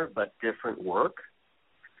similar but different work.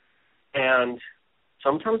 And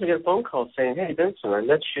sometimes I get phone calls saying, hey, Vincent, I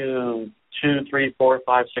met you 2, 3, 4,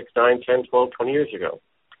 5, 6, 9, 10, 12, 20 years ago.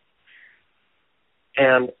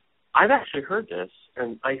 And I've actually heard this,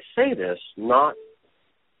 and I say this not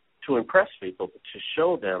to impress people, but to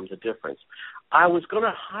show them the difference. I was going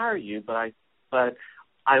to hire you, but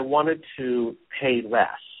I wanted to pay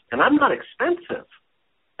less. And I'm not expensive.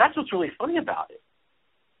 That's what's really funny about it.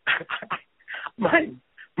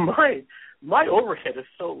 My overhead is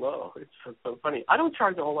so low. It's so funny. I don't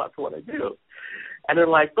charge a whole lot for what I do. And they're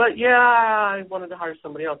like, but yeah, I wanted to hire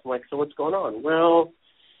somebody else. I'm like, so what's going on? Well,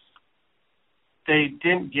 they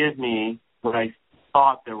didn't give me what I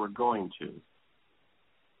thought they were going to.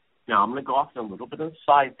 Now, I'm going to go off on a little bit of a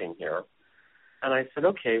side thing here. And I said,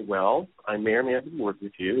 okay, well, I may or may not work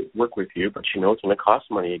with you, but you know it's going to cost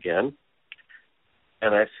money again.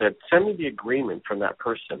 And I said, send me the agreement from that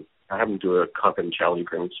person. I have them do a confidentiality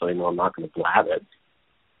agreement so they know I'm not going to blab it.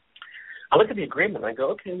 I look at the agreement and I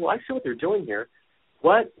go, okay, well, I see what they're doing here.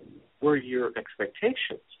 What were your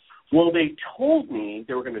expectations? Well, they told me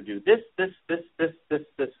they were going to do this. But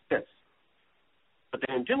they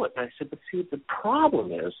didn't do it. And I said, but see, the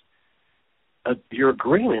problem is your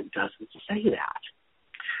agreement doesn't say that.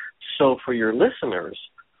 So for your listeners,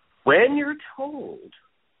 when you're told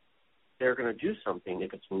they're going to do something,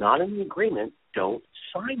 if it's not in the agreement, don't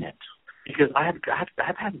sign it. Because I've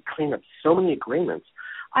had to clean up so many agreements.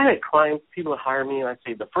 I had clients, people that hire me, and I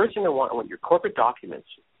say, the first thing I want your corporate documents,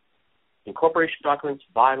 incorporation documents,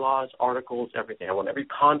 bylaws, articles, everything. I want every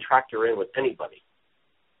contractor in with anybody.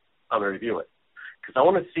 I'm going to review it. Because I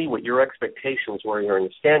want to see what your expectations were, your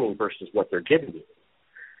understanding versus what they're giving you.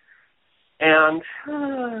 And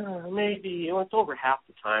maybe it's over half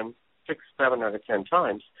the time, 6, 7 out of 10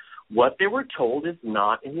 times, what they were told is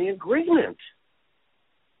not in the agreement.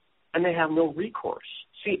 And they have no recourse.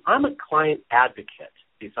 See, I'm a client advocate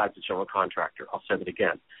besides the general contractor. I'll say it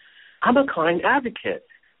again. I'm a client advocate.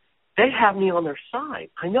 They have me on their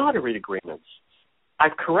side. I know how to read agreements.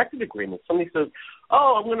 I've corrected agreements. Somebody says,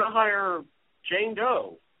 oh, I'm going to hire Jane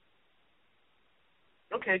Doe.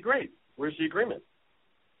 Okay, great. Where's the agreement?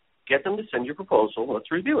 Get them to send your proposal.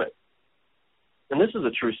 Let's review it. And this is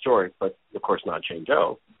a true story, but of course not Jane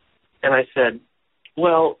Doe. And I said,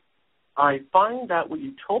 well, I find that what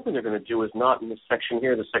you told me they're going to do is not in this section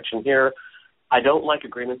here, the section here. I don't like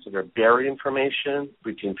agreements that are buried information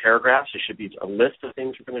between paragraphs. There should be a list of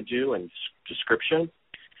things you're going to do and description.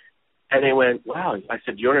 And they went, wow. I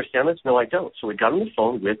said, do you understand this? No, I don't. So we got on the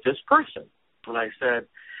phone with this person. And I said,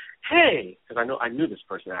 hey, because I knew this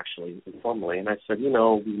person actually informally. And I said, we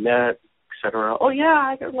met, et cetera. Oh, yeah,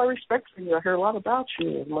 I got a lot of respect for you. I hear a lot about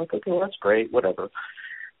you. I'm like, okay, well, that's great, whatever.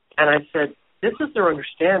 And I said, this is their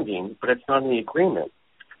understanding, but it's not in the agreement.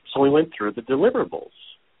 So we went through the deliverables,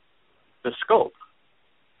 the scope.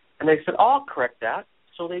 And they said, oh, I'll correct that.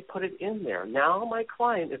 So they put it in there. Now my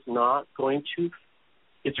client is not going to,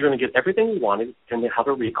 it's going to get everything he wanted, and they have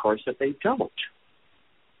a recourse if they don't.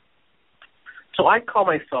 So I call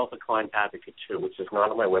myself a client advocate, too, which is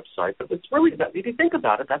not on my website, but it's really, if you think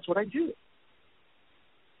about it, that's what I do.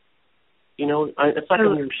 It's like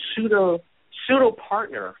I'm your pseudo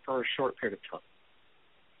partner for a short period of time.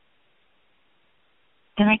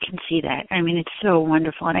 And I can see that. I mean, it's so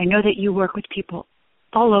wonderful. And I know that you work with people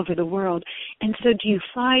all over the world. And so do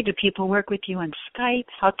people work with you on Skype?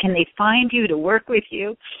 How can they find you to work with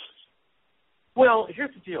you? Well,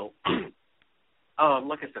 here's the deal.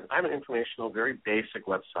 Like I said, I have an informational, very basic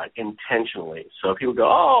website intentionally. So if people go,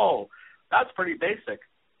 oh, that's pretty basic,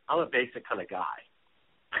 I'm a basic kind of guy.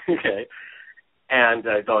 Okay? And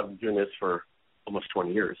I've been doing this for almost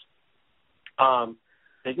 20 years.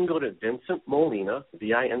 They can go to Vincent Molina,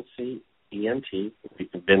 V-I-N-C-E-N-T,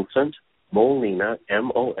 Vincent Molina,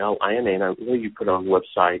 M-O-L-I-N-A, and I know you put it on the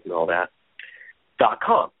website and all that,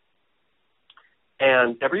 .com.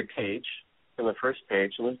 And every page, in the first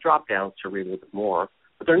page, and there's drop-downs to read a little bit more,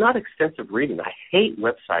 but they're not extensive reading. I hate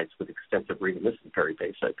websites with extensive reading. This is very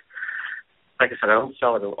basic. Like I said, I don't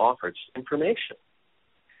sell it, I don't offer it. It's information.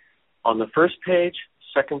 On the first page,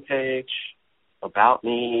 second page, about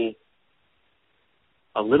me,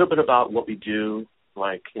 a little bit about what we do,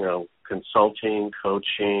 like, consulting,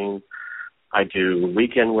 coaching. I do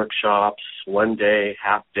weekend workshops, 1 day,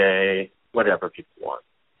 half day, whatever people want.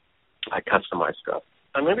 I customize stuff.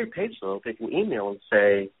 On every page, though, they can email and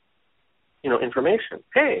say, information.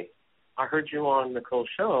 Hey, I heard you on Nicole's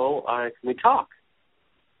show. Can we talk?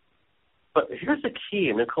 But here's the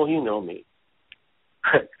key, Nicole, you know me.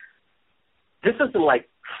 This isn't like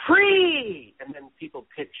free, and then people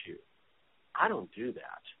pitch you. I don't do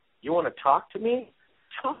that. You want to talk to me?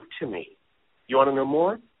 Talk to me. You want to know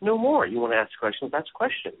more? Know more. You want to ask questions? Ask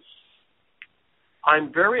questions.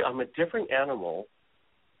 I'm a different animal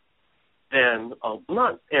than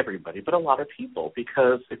not everybody, but a lot of people,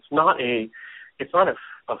 because it's not a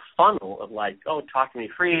funnel of like, oh, talk to me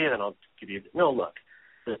free, and then I'll give you. No, look,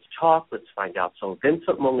 let's talk, let's find out. So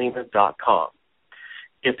VincentMolina.com.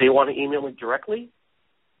 If they want to email me directly,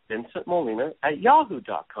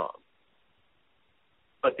 VincentMolina@yahoo.com.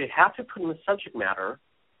 But they have to put in the subject matter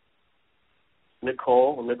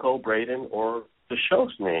Nicole Brandon, or the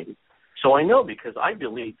show's name. So I know, because I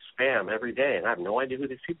delete spam every day, and I have no idea who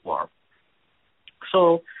these people are.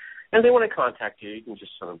 So, and they want to contact you can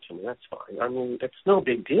just send them to me. That's fine. I mean, it's no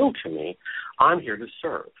big deal to me. I'm here to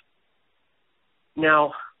serve.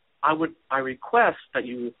 Now, I request that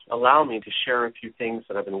you allow me to share a few things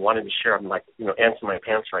that I've been wanting to share. I'm like, ants in my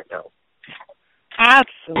pants right now.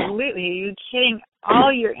 Absolutely. Are you kidding?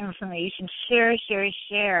 All your information. Share.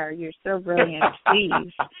 You're so brilliant.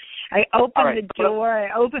 Please. I opened the door.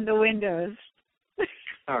 I opened the windows.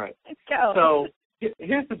 All right. Let's go. So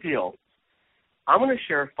here's the deal. I'm going to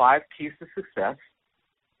share 5 keys to success.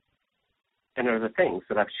 And they're the things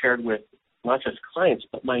that I've shared with not just clients,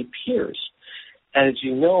 but my peers. And as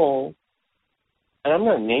you know, and I'm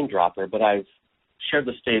not a name dropper, but I've shared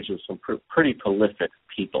the stage with some pretty prolific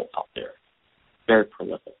people out there. Very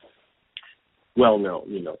prolific. Well known,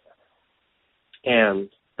 you know that. And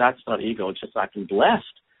that's not ego, it's just I've been blessed.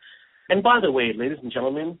 And by the way, ladies and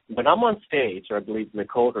gentlemen, when I'm on stage, or I believe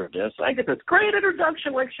Nicole heard this, I get this great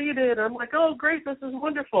introduction like she did. I'm like, oh, great, this is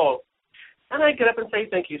wonderful. And I get up and say,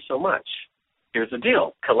 thank you so much. Here's the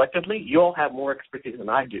deal. Collectively, you all have more expertise than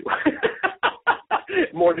I do.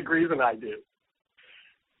 More degrees than I do.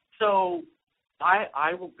 So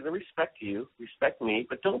I will respect you, respect me,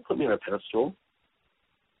 but don't put me on a pedestal.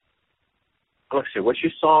 Let's see, what you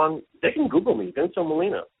saw on, they can Google me, Vincent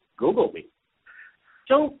Molina. Google me.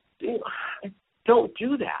 Don't do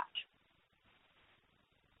that.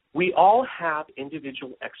 We all have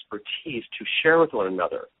individual expertise to share with one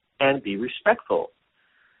another and be respectful.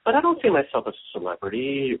 But I don't see myself as a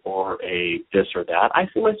celebrity or a this or that. I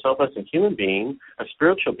see myself as a human being, a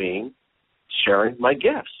spiritual being, sharing my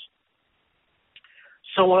gifts.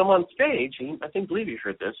 So when I'm on stage, and I believe you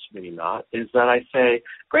heard this, maybe not, is that I say,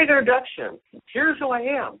 great introduction. Here's who I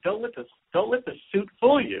am. Don't let the suit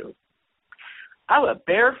fool you. I'm a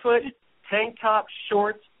barefoot, tank top,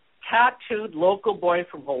 shorts, tattooed local boy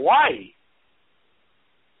from Hawaii.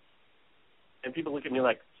 And people look at me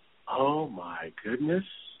like, oh my goodness.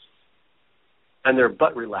 And their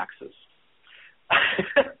butt relaxes.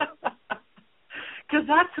 Because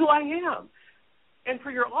that's who I am. And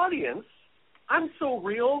for your audience, I'm so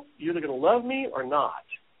real, you're either going to love me or not.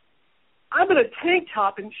 I'm in a tank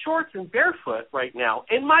top and shorts and barefoot right now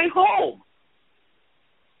in my home.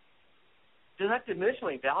 Does that diminish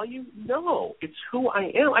my value? No. It's who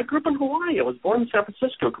I am. I grew up in Hawaii. I was born in San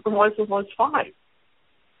Francisco. Grew up in Hawaii since I was 5.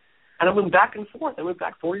 And I went back and forth. I went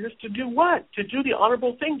back 4 years to do what? To do the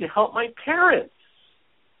honorable thing, to help my parents.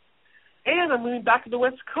 And I'm moving back to the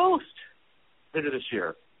West Coast later this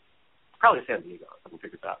year. Probably San Diego. I haven't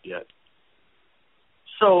figured that out yet.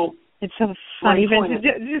 So it's so funny, Vincent.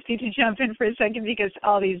 Just need to jump in for a second, because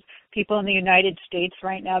all these people in the United States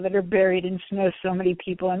right now that are buried in snow, so many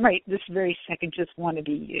people, and right this very second just want to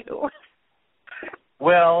be you.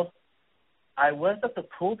 Well, I was at the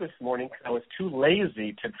pool this morning because I was too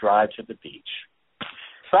lazy to drive to the beach.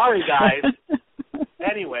 Sorry, guys.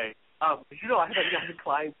 Anyway, I have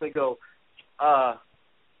clients, they go,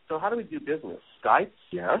 so how do we do business? Skype?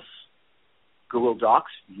 Yes. Google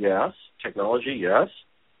Docs? Yes. Technology? Yes.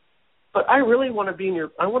 But I really want to be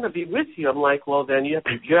I want to be with you. I'm like, well, then you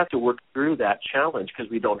have to work through that challenge,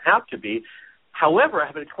 because we don't have to be. However, I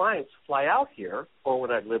have had clients fly out here, or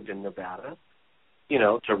when I lived in Nevada,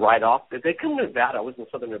 to write off. They come to Nevada. I was in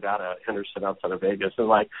southern Nevada, Henderson, outside of Vegas. And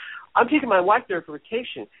like, I'm taking my wife there for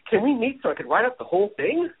vacation. Can we meet so I can write up the whole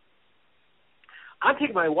thing? I'm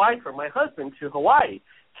taking my wife or my husband to Hawaii.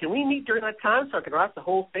 Can we meet during that time so I can write up the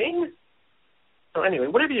whole thing? So anyway,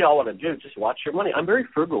 whatever you all want to do, just watch your money. I'm very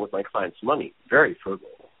frugal with my clients' money, very frugal.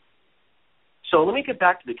 So let me get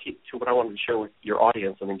back to what I wanted to share with your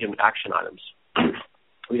audience, and then give them action items.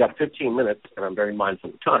 We got 15 minutes, and I'm very mindful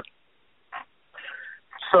of time.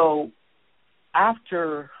 So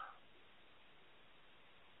after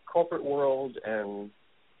corporate world and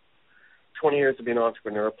 20 years of being an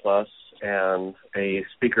entrepreneur plus and a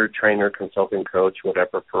speaker, trainer, consulting coach,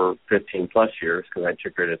 whatever, for 15 plus years because I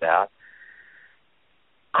took rid of that,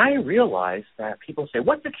 I realized that people say,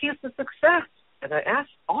 what's the key to success? And I asked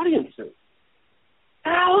audiences,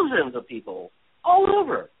 thousands of people all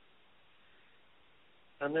over.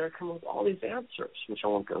 And there come with all these answers, which I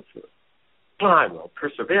won't go through. I know,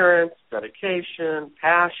 perseverance, dedication,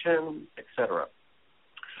 passion, etc.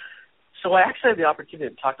 So I actually had the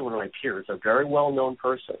opportunity to talk to one of my peers, a very well-known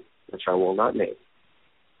person, which I will not name.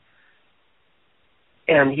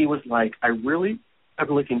 And he was like, I'm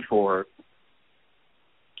looking for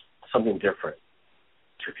something different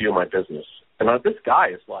to fuel my business. And this guy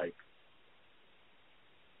is like,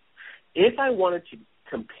 if I wanted to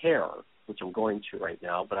compare, which I'm going to right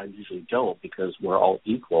now, but I usually don't because we're all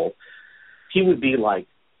equal, he would be like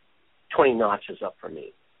 20 notches up from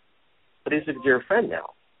me. But he's a dear friend now.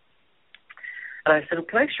 And I said,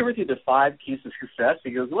 can I share with you the 5 keys to success?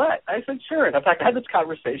 He goes, what? I said, sure. And in fact, I had this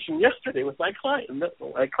conversation yesterday with my client of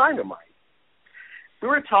mine. We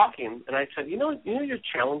were talking, and I said, you know your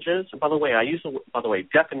challenges? And by the way,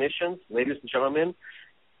 definitions, ladies and gentlemen,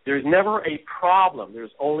 there's never a problem.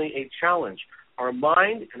 There's only a challenge. Our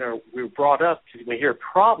mind we're brought up to, when we hear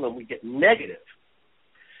problem, we get negative.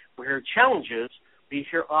 We hear challenges, we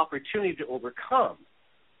hear opportunity to overcome.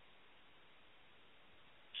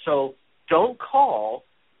 So don't call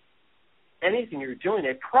anything you're doing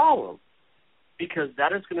a problem, because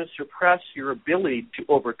that is going to suppress your ability to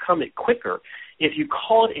overcome it quicker. If you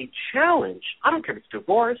call it a challenge, I don't care if it's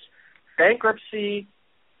divorce, bankruptcy,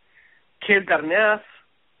 kid got an F,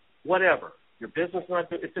 whatever. Your business not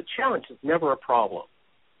good. It's a challenge. It's never a problem.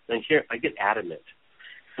 And here, I get adamant.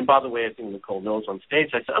 And by the way, I think Nicole knows on stage,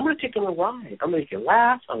 I said, I'm going to take you on a ride. I'm going to make you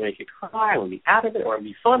laugh. I'm going to make you cry. I'm going to be adamant, or I'm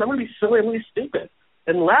going to be fun. I'm going to be silly. I'm going to be stupid.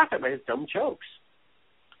 And laugh at my dumb jokes.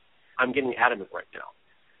 I'm getting adamant right now.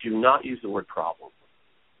 Do not use the word problem.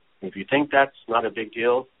 If you think that's not a big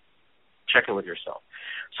deal, check in with yourself.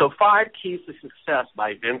 So 5 keys to success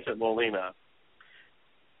by Vincent Molina.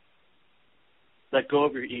 Let go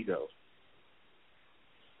of your ego.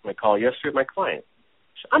 I called yesterday my client.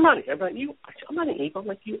 I'm not an ego. I'm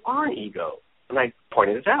like, you are an ego. And I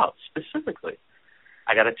pointed it out specifically.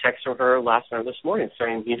 I got a text from her last night or this morning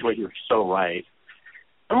saying, you're so right.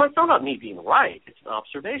 I'm like, it's not about me being right. It's an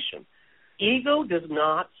observation. Ego does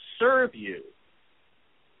not serve you.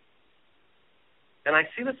 And I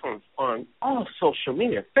see this on all social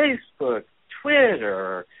media, Facebook,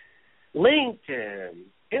 Twitter, LinkedIn,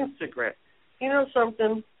 Instagram. You know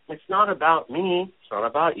something? It's not about me. It's not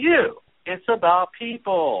about you. It's about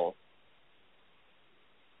people.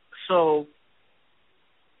 So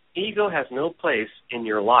ego has no place in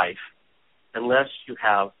your life unless you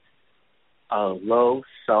have a low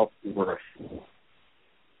self-worth.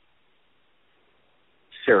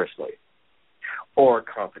 Seriously. Or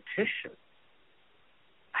competition.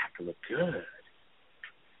 I have to look good.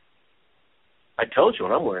 I told you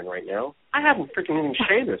what I'm wearing right now. I haven't freaking even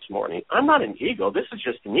shaved this morning. I'm not an ego. This is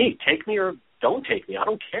just me. Take me or don't take me. I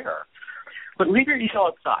don't care. But leave your ego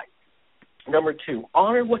outside. Number 2,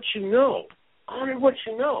 honor what you know. Honor what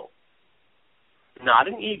you know. Not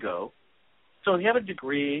an ego. So if you have a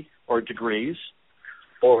degree or degrees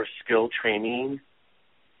or skill training,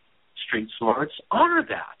 street smarts, honor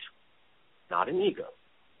that. Not an ego.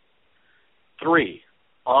 3,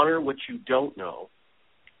 honor what you don't know.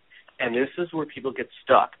 And this is where people get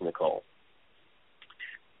stuck, Nicole.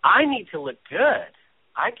 I need to look good.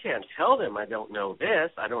 I can't tell them I don't know this.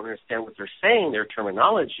 I don't understand what they're saying, their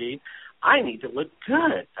terminology. I need to look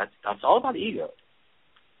good. That's all about ego.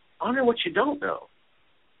 Honor what you don't know.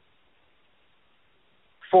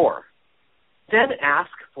 4, then ask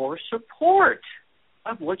for support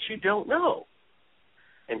of what you don't know.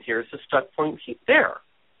 And here's the stuck point there.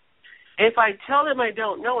 If I tell them I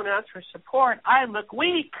don't know and ask for support, I look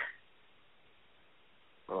weak.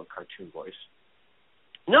 Oh, cartoon voice.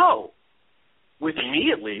 No. With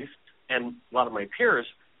me, at least, and a lot of my peers,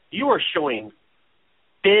 you are showing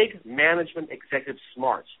big management executive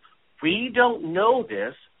smarts. We don't know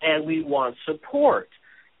this, and we want support.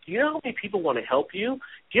 Do you know how many people want to help you? Do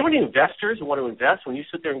you have any investors who want to invest when you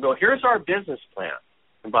sit there and go, here's our business plan?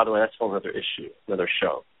 And by the way, that's a whole other issue, another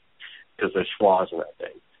show, because there's flaws in that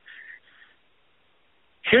thing.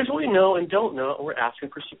 Here's what we know and don't know, and we're asking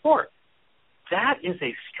for support. That is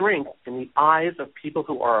a strength in the eyes of people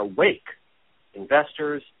who are awake,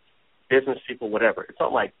 investors, business people, whatever. It's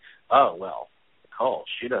not like, oh, well, Nicole,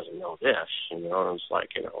 she doesn't know this. And it's like,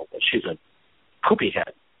 she's a poopy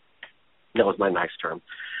head. That was my nice term.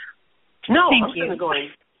 No, Thank I'm you. going to go,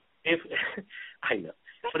 I know.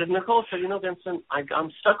 But if Nicole said, Vincent,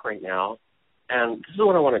 I'm stuck right now, and this is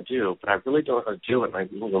what I want to do, but I really don't know how to do it, and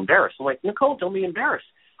I'm a little embarrassed. I'm like, Nicole, don't be embarrassed.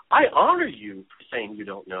 I honor you for saying you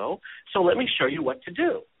don't know, so let me show you what to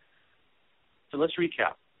do. So let's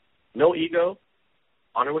recap. No ego,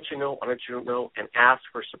 honor what you know, honor what you don't know, and ask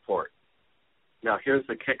for support. Now, here's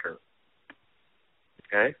the kicker.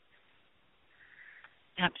 Okay?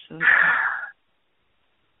 Absolutely.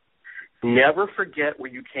 Never forget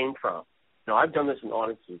where you came from. Now, I've done this in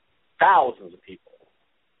audits with thousands of people,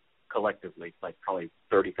 collectively, like probably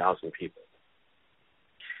 30,000 people.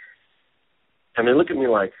 And they look at me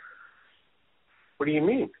like, what do you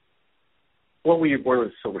mean? Well, were you born with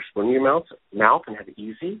a silver spoon in your mouth and had it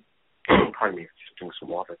easy? Pardon me, just drink some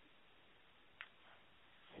water.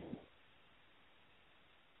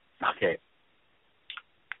 Okay.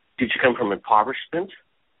 Did you come from impoverishment?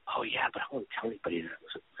 Oh, yeah, but I won't tell anybody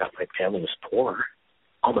that my family was poor.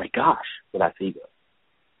 Oh, my gosh. Well, that's ego.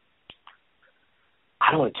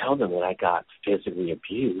 I don't want to tell them that I got physically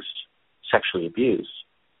abused, sexually abused.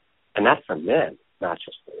 And that's for men, not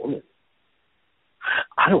just for women.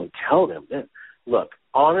 I don't want to tell them that. Look,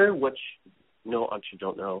 honor what you know, what you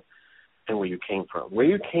don't know, and where you came from. Where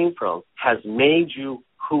you came from has made you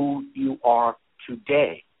who you are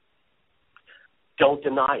today. Don't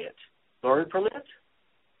deny it. Learn from it,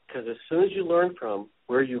 because as soon as you learn from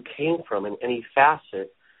where you came from in any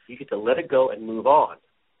facet, you get to let it go and move on.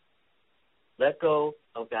 Let go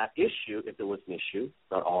of that issue if it was an issue.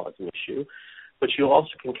 Not all is an issue. But you also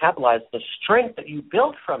can capitalize the strength that you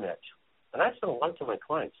built from it. And I spend a lot of time with my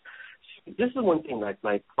clients. This is one thing, like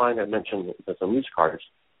my client I mentioned with some used cars.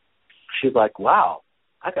 She's like, wow,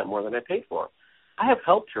 I got more than I paid for. I have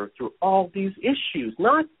helped her through all these issues.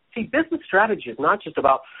 Business strategy is not just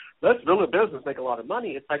about, let's build a business, make a lot of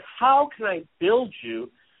money. It's like, how can I build you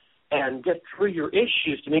and get through your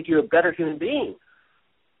issues to make you a better human being?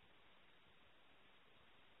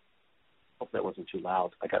 Hope that wasn't too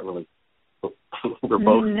loud. I got really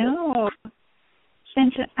verbose. No.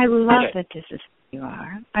 Vincent, I love that this is who you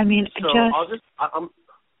are. I mean, I'm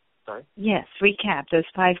sorry. Yes, recap those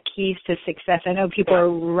 5 keys to success. I know people are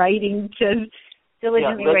writing just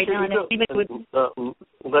diligently right now.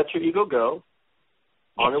 Let your ego go.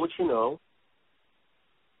 Honor what you know.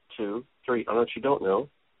 2, 3, honor what you don't know.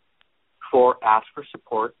 4, ask for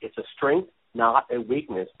support. It's a strength, not a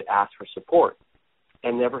weakness, to ask for support.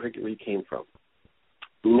 And never forget where you came from.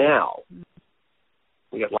 Now,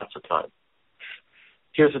 we got lots of time.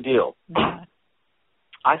 Here's the deal.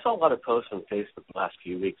 I saw a lot of posts on Facebook the last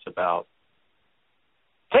few weeks about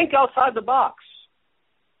think outside the box.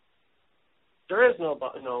 There is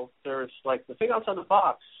there's like the thing outside the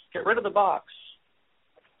box. Get rid of the box.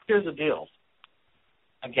 Here's the deal.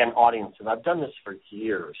 Again, audiences, I've done this for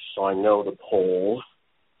years, so I know the poll.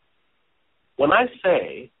 When I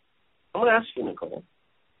say, I'm going to ask you, Nicole,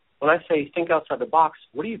 when I say think outside the box,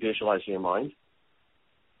 what do you visualize in your mind?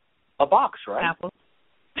 A box, right? Apple.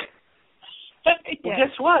 Well,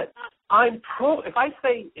 guess what?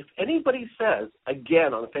 If anybody says,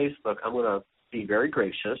 again on Facebook, I'm going to be very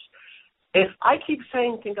gracious. If I keep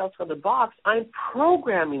saying think outside the box, I'm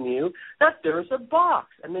programming you that there's a box.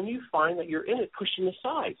 And then you find that you're in it pushing the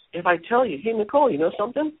sides. If I tell you, hey, Nicole, you know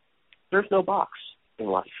something? There's no box in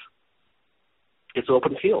life. It's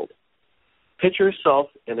open field. Picture yourself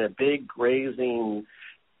in a big grazing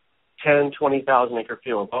 10, 20,000 acre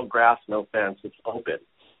field. No grass, no fence. It's open.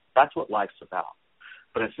 That's what life's about.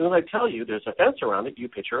 But as soon as I tell you there's a fence around it, you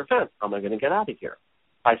picture a fence. How am I going to get out of here?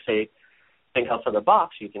 If I say think outside the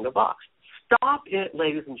box, you think a box. Stop it,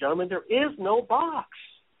 ladies and gentlemen. There is no box.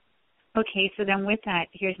 Okay, so then with that,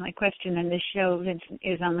 here's my question. And this show, Vincent,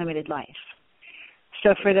 is Unlimited Life.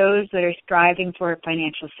 So for those that are striving for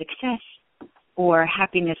financial success or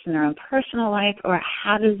happiness in their own personal life, or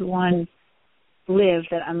how does one live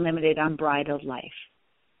that unlimited, unbridled life?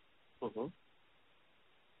 Mm-hmm.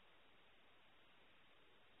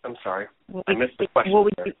 I'm sorry. I missed the question.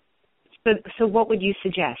 So what would you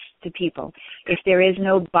suggest to people? If there is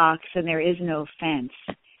no box and there is no fence,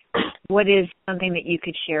 what is something that you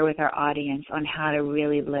could share with our audience on how to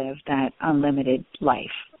really live that unlimited life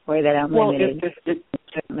or that unlimited,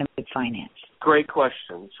 unlimited finance? Great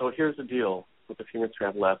question. So here's the deal with the few minutes we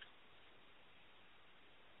have left.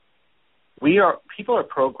 People are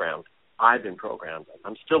programmed. I've been programmed.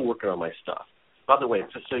 I'm still working on my stuff. By the way,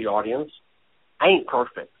 just so your audience, I ain't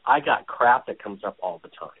perfect. I got crap that comes up all the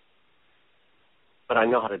time. But I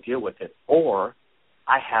know how to deal with it. Or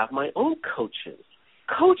I have my own coaches.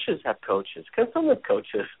 Coaches have coaches. Consultant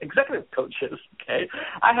coaches. Executive coaches. Okay?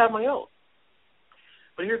 I have my own.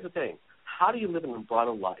 But here's the thing. How do you live an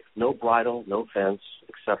unbridled life? No bridle, no fence,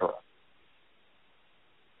 etc.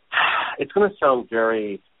 it's going to sound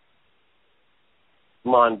very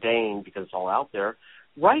mundane because it's all out there.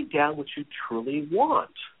 Write down what you truly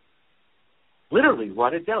want. Literally,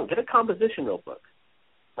 write it down. Get a composition notebook.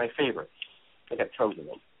 My favorite. I got tons of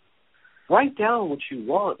them. Write down what you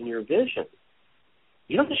want in your vision.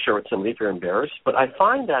 You don't have to share with somebody if you're embarrassed, but I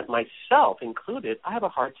find that myself included, I have a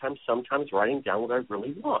hard time sometimes writing down what I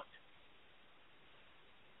really want.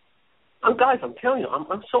 Guys, I'm telling you,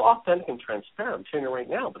 I'm so authentic and transparent. I'm telling you right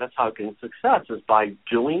now, but that's how I gain success is by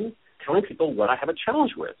telling people what I have a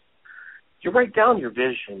challenge with. You write down your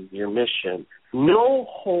vision, your mission, no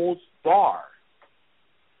holds barred.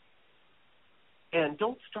 And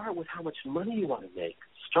don't start with how much money you want to make.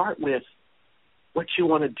 Start with what you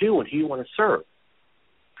want to do and who you want to serve.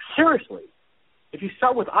 Seriously. If you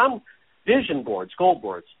start with, vision boards, goal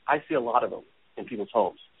boards, I see a lot of them in people's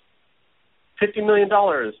homes. $50 million,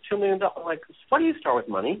 $2 million, like, why do you start with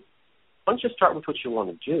money? Why don't you start with what you want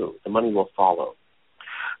to do? The money will follow.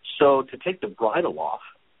 So to take the bridle off,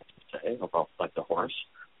 like the horse,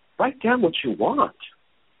 write down what you want.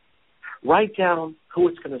 Write down who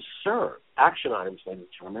it's going to serve. Action items may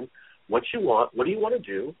determine what you want, what do you want to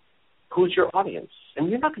do, who's your audience. And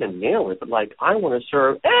you're not going to nail it, but like, I want to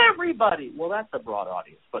serve everybody. Well, that's a broad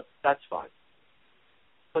audience, but that's fine.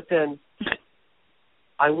 But then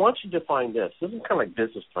I want you to define this. This is kind of like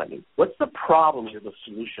business planning. What's the problem you're the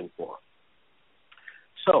solution for?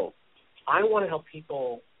 So I want to help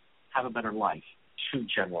people have a better life. Too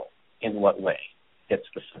general. In what way? Get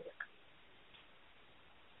specific.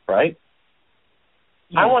 Right?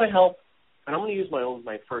 Yeah. I want to help, and I'm going to use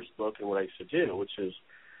my first book and what I used to do, which is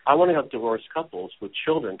I want to help divorced couples with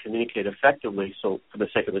children communicate effectively for the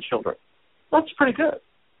sake of the children. That's pretty good.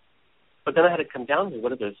 But then I had to come down to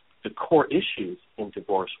what are the core issues in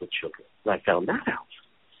divorce with children. And I found that out.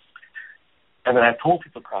 And then I told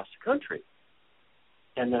people across the country.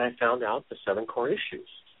 And then I found out the 7 core issues,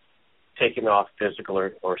 taking off physical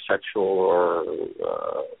or sexual or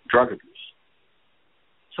drug abuse.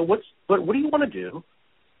 So what do you want to do?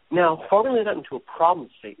 Now, formulate that into a problem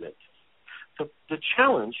statement. The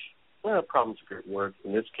challenge, well, problem's a great word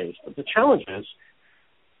in this case, but the challenge is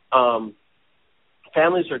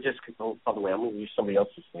families are disconnected. By the way, I'm going to use somebody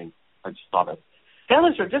else's name. I just thought of it.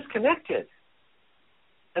 Families are disconnected.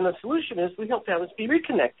 And the solution is we help families be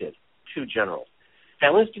reconnected. Too general.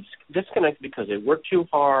 Families disconnected because they work too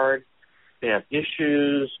hard. They have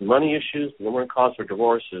issues, money issues. The number one cause for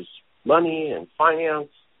divorce is money and finance.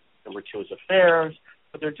 Number 2 is affairs.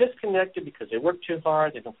 But they're disconnected because they work too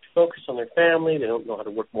hard. They don't focus on their family. They don't know how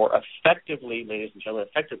to work more effectively, ladies and gentlemen,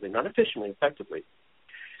 effectively, not efficiently, effectively.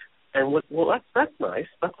 And that's nice.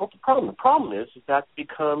 That's not the problem. The problem is that's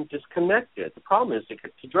become disconnected. The problem is they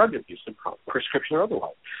get to drug abuse, prescription or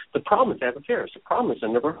otherwise. The problem is they have affairs. The problem is they're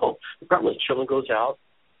never home. The problem is children goes out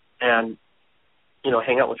and,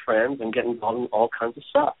 hang out with friends and get involved in all kinds of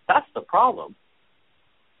stuff. That's the problem.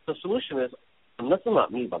 The solution is, and that's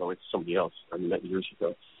not me, by the way, it's somebody else I met years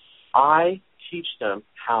ago. I teach them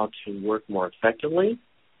how to work more effectively,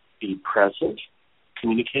 be present,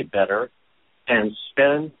 communicate better, and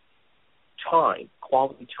spend time,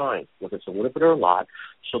 quality time, whether it's a little bit or a lot,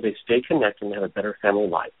 so they stay connected and have a better family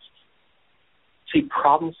life. See,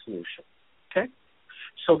 problem solution. Okay?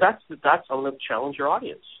 So that's I'm going to challenge your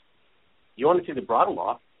audience. You want to see the broad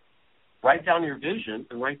law, write down your vision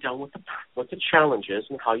and write down what the challenge is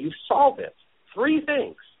and how you solve it. 3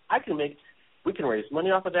 things. We can raise money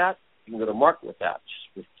off of that. You can go to market with that,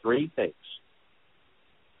 just with 3 things.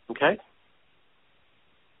 Okay?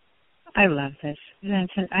 I love this,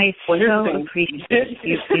 Vincent. I so appreciate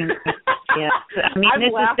you doing this. Yes. I mean,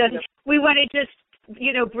 we want to just,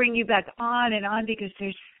 bring you back on and on because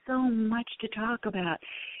there's so much to talk about.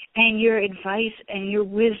 And your advice and your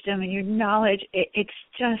wisdom and your knowledge, it's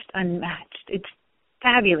just unmatched. It's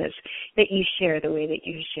fabulous that you share the way that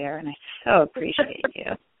you share, and I so appreciate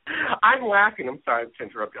you. I'm laughing. I'm sorry to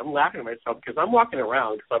interrupt you. I'm laughing at myself because I'm walking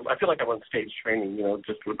around because I feel like I'm on stage training,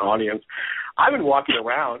 just with an audience. I've been walking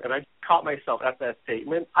around, and I caught myself at that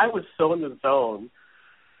statement. I was so in the zone.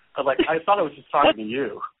 I thought I was just talking to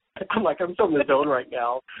you. I'm so in the zone right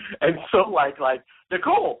now. And so,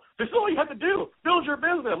 Nicole, this is all you have to do. Build your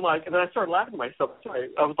business. And then I started laughing at myself.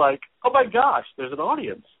 I was like, oh, my gosh, there's an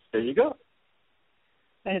audience. There you go.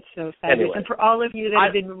 That's so fabulous. Anyway, and for all of you that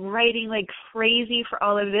have been writing like crazy for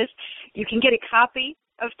all of this, you can get a copy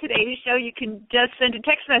of today's show. You can just send a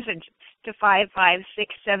text message to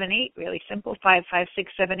 55678, really simple,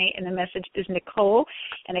 55678, and the message is Nicole,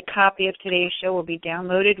 and a copy of today's show will be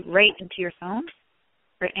downloaded right into your phone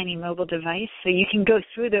or any mobile device. So you can go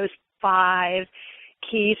through those 5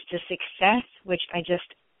 keys to success, which I just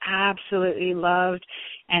absolutely loved,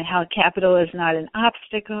 and how capital is not an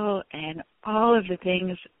obstacle, and all of the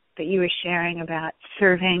things that you were sharing about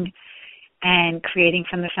serving and creating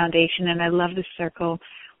from the foundation. And I love the circle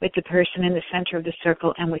with the person in the center of the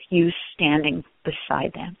circle and with you standing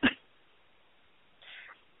beside them.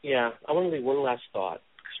 Yeah, I want to leave one last thought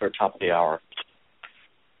because we're at the top of the hour.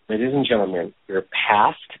 Ladies and gentlemen, your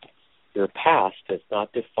past does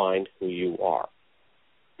not define who you are.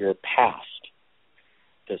 Your past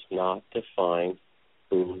does not define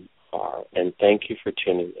who you are. And thank you for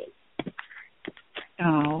tuning in.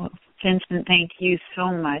 Oh, Vincent, thank you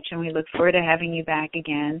so much, and we look forward to having you back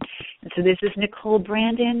again. And so this is Nicole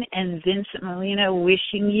Brandon and Vincent Molina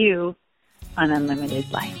wishing you an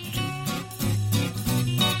unlimited life.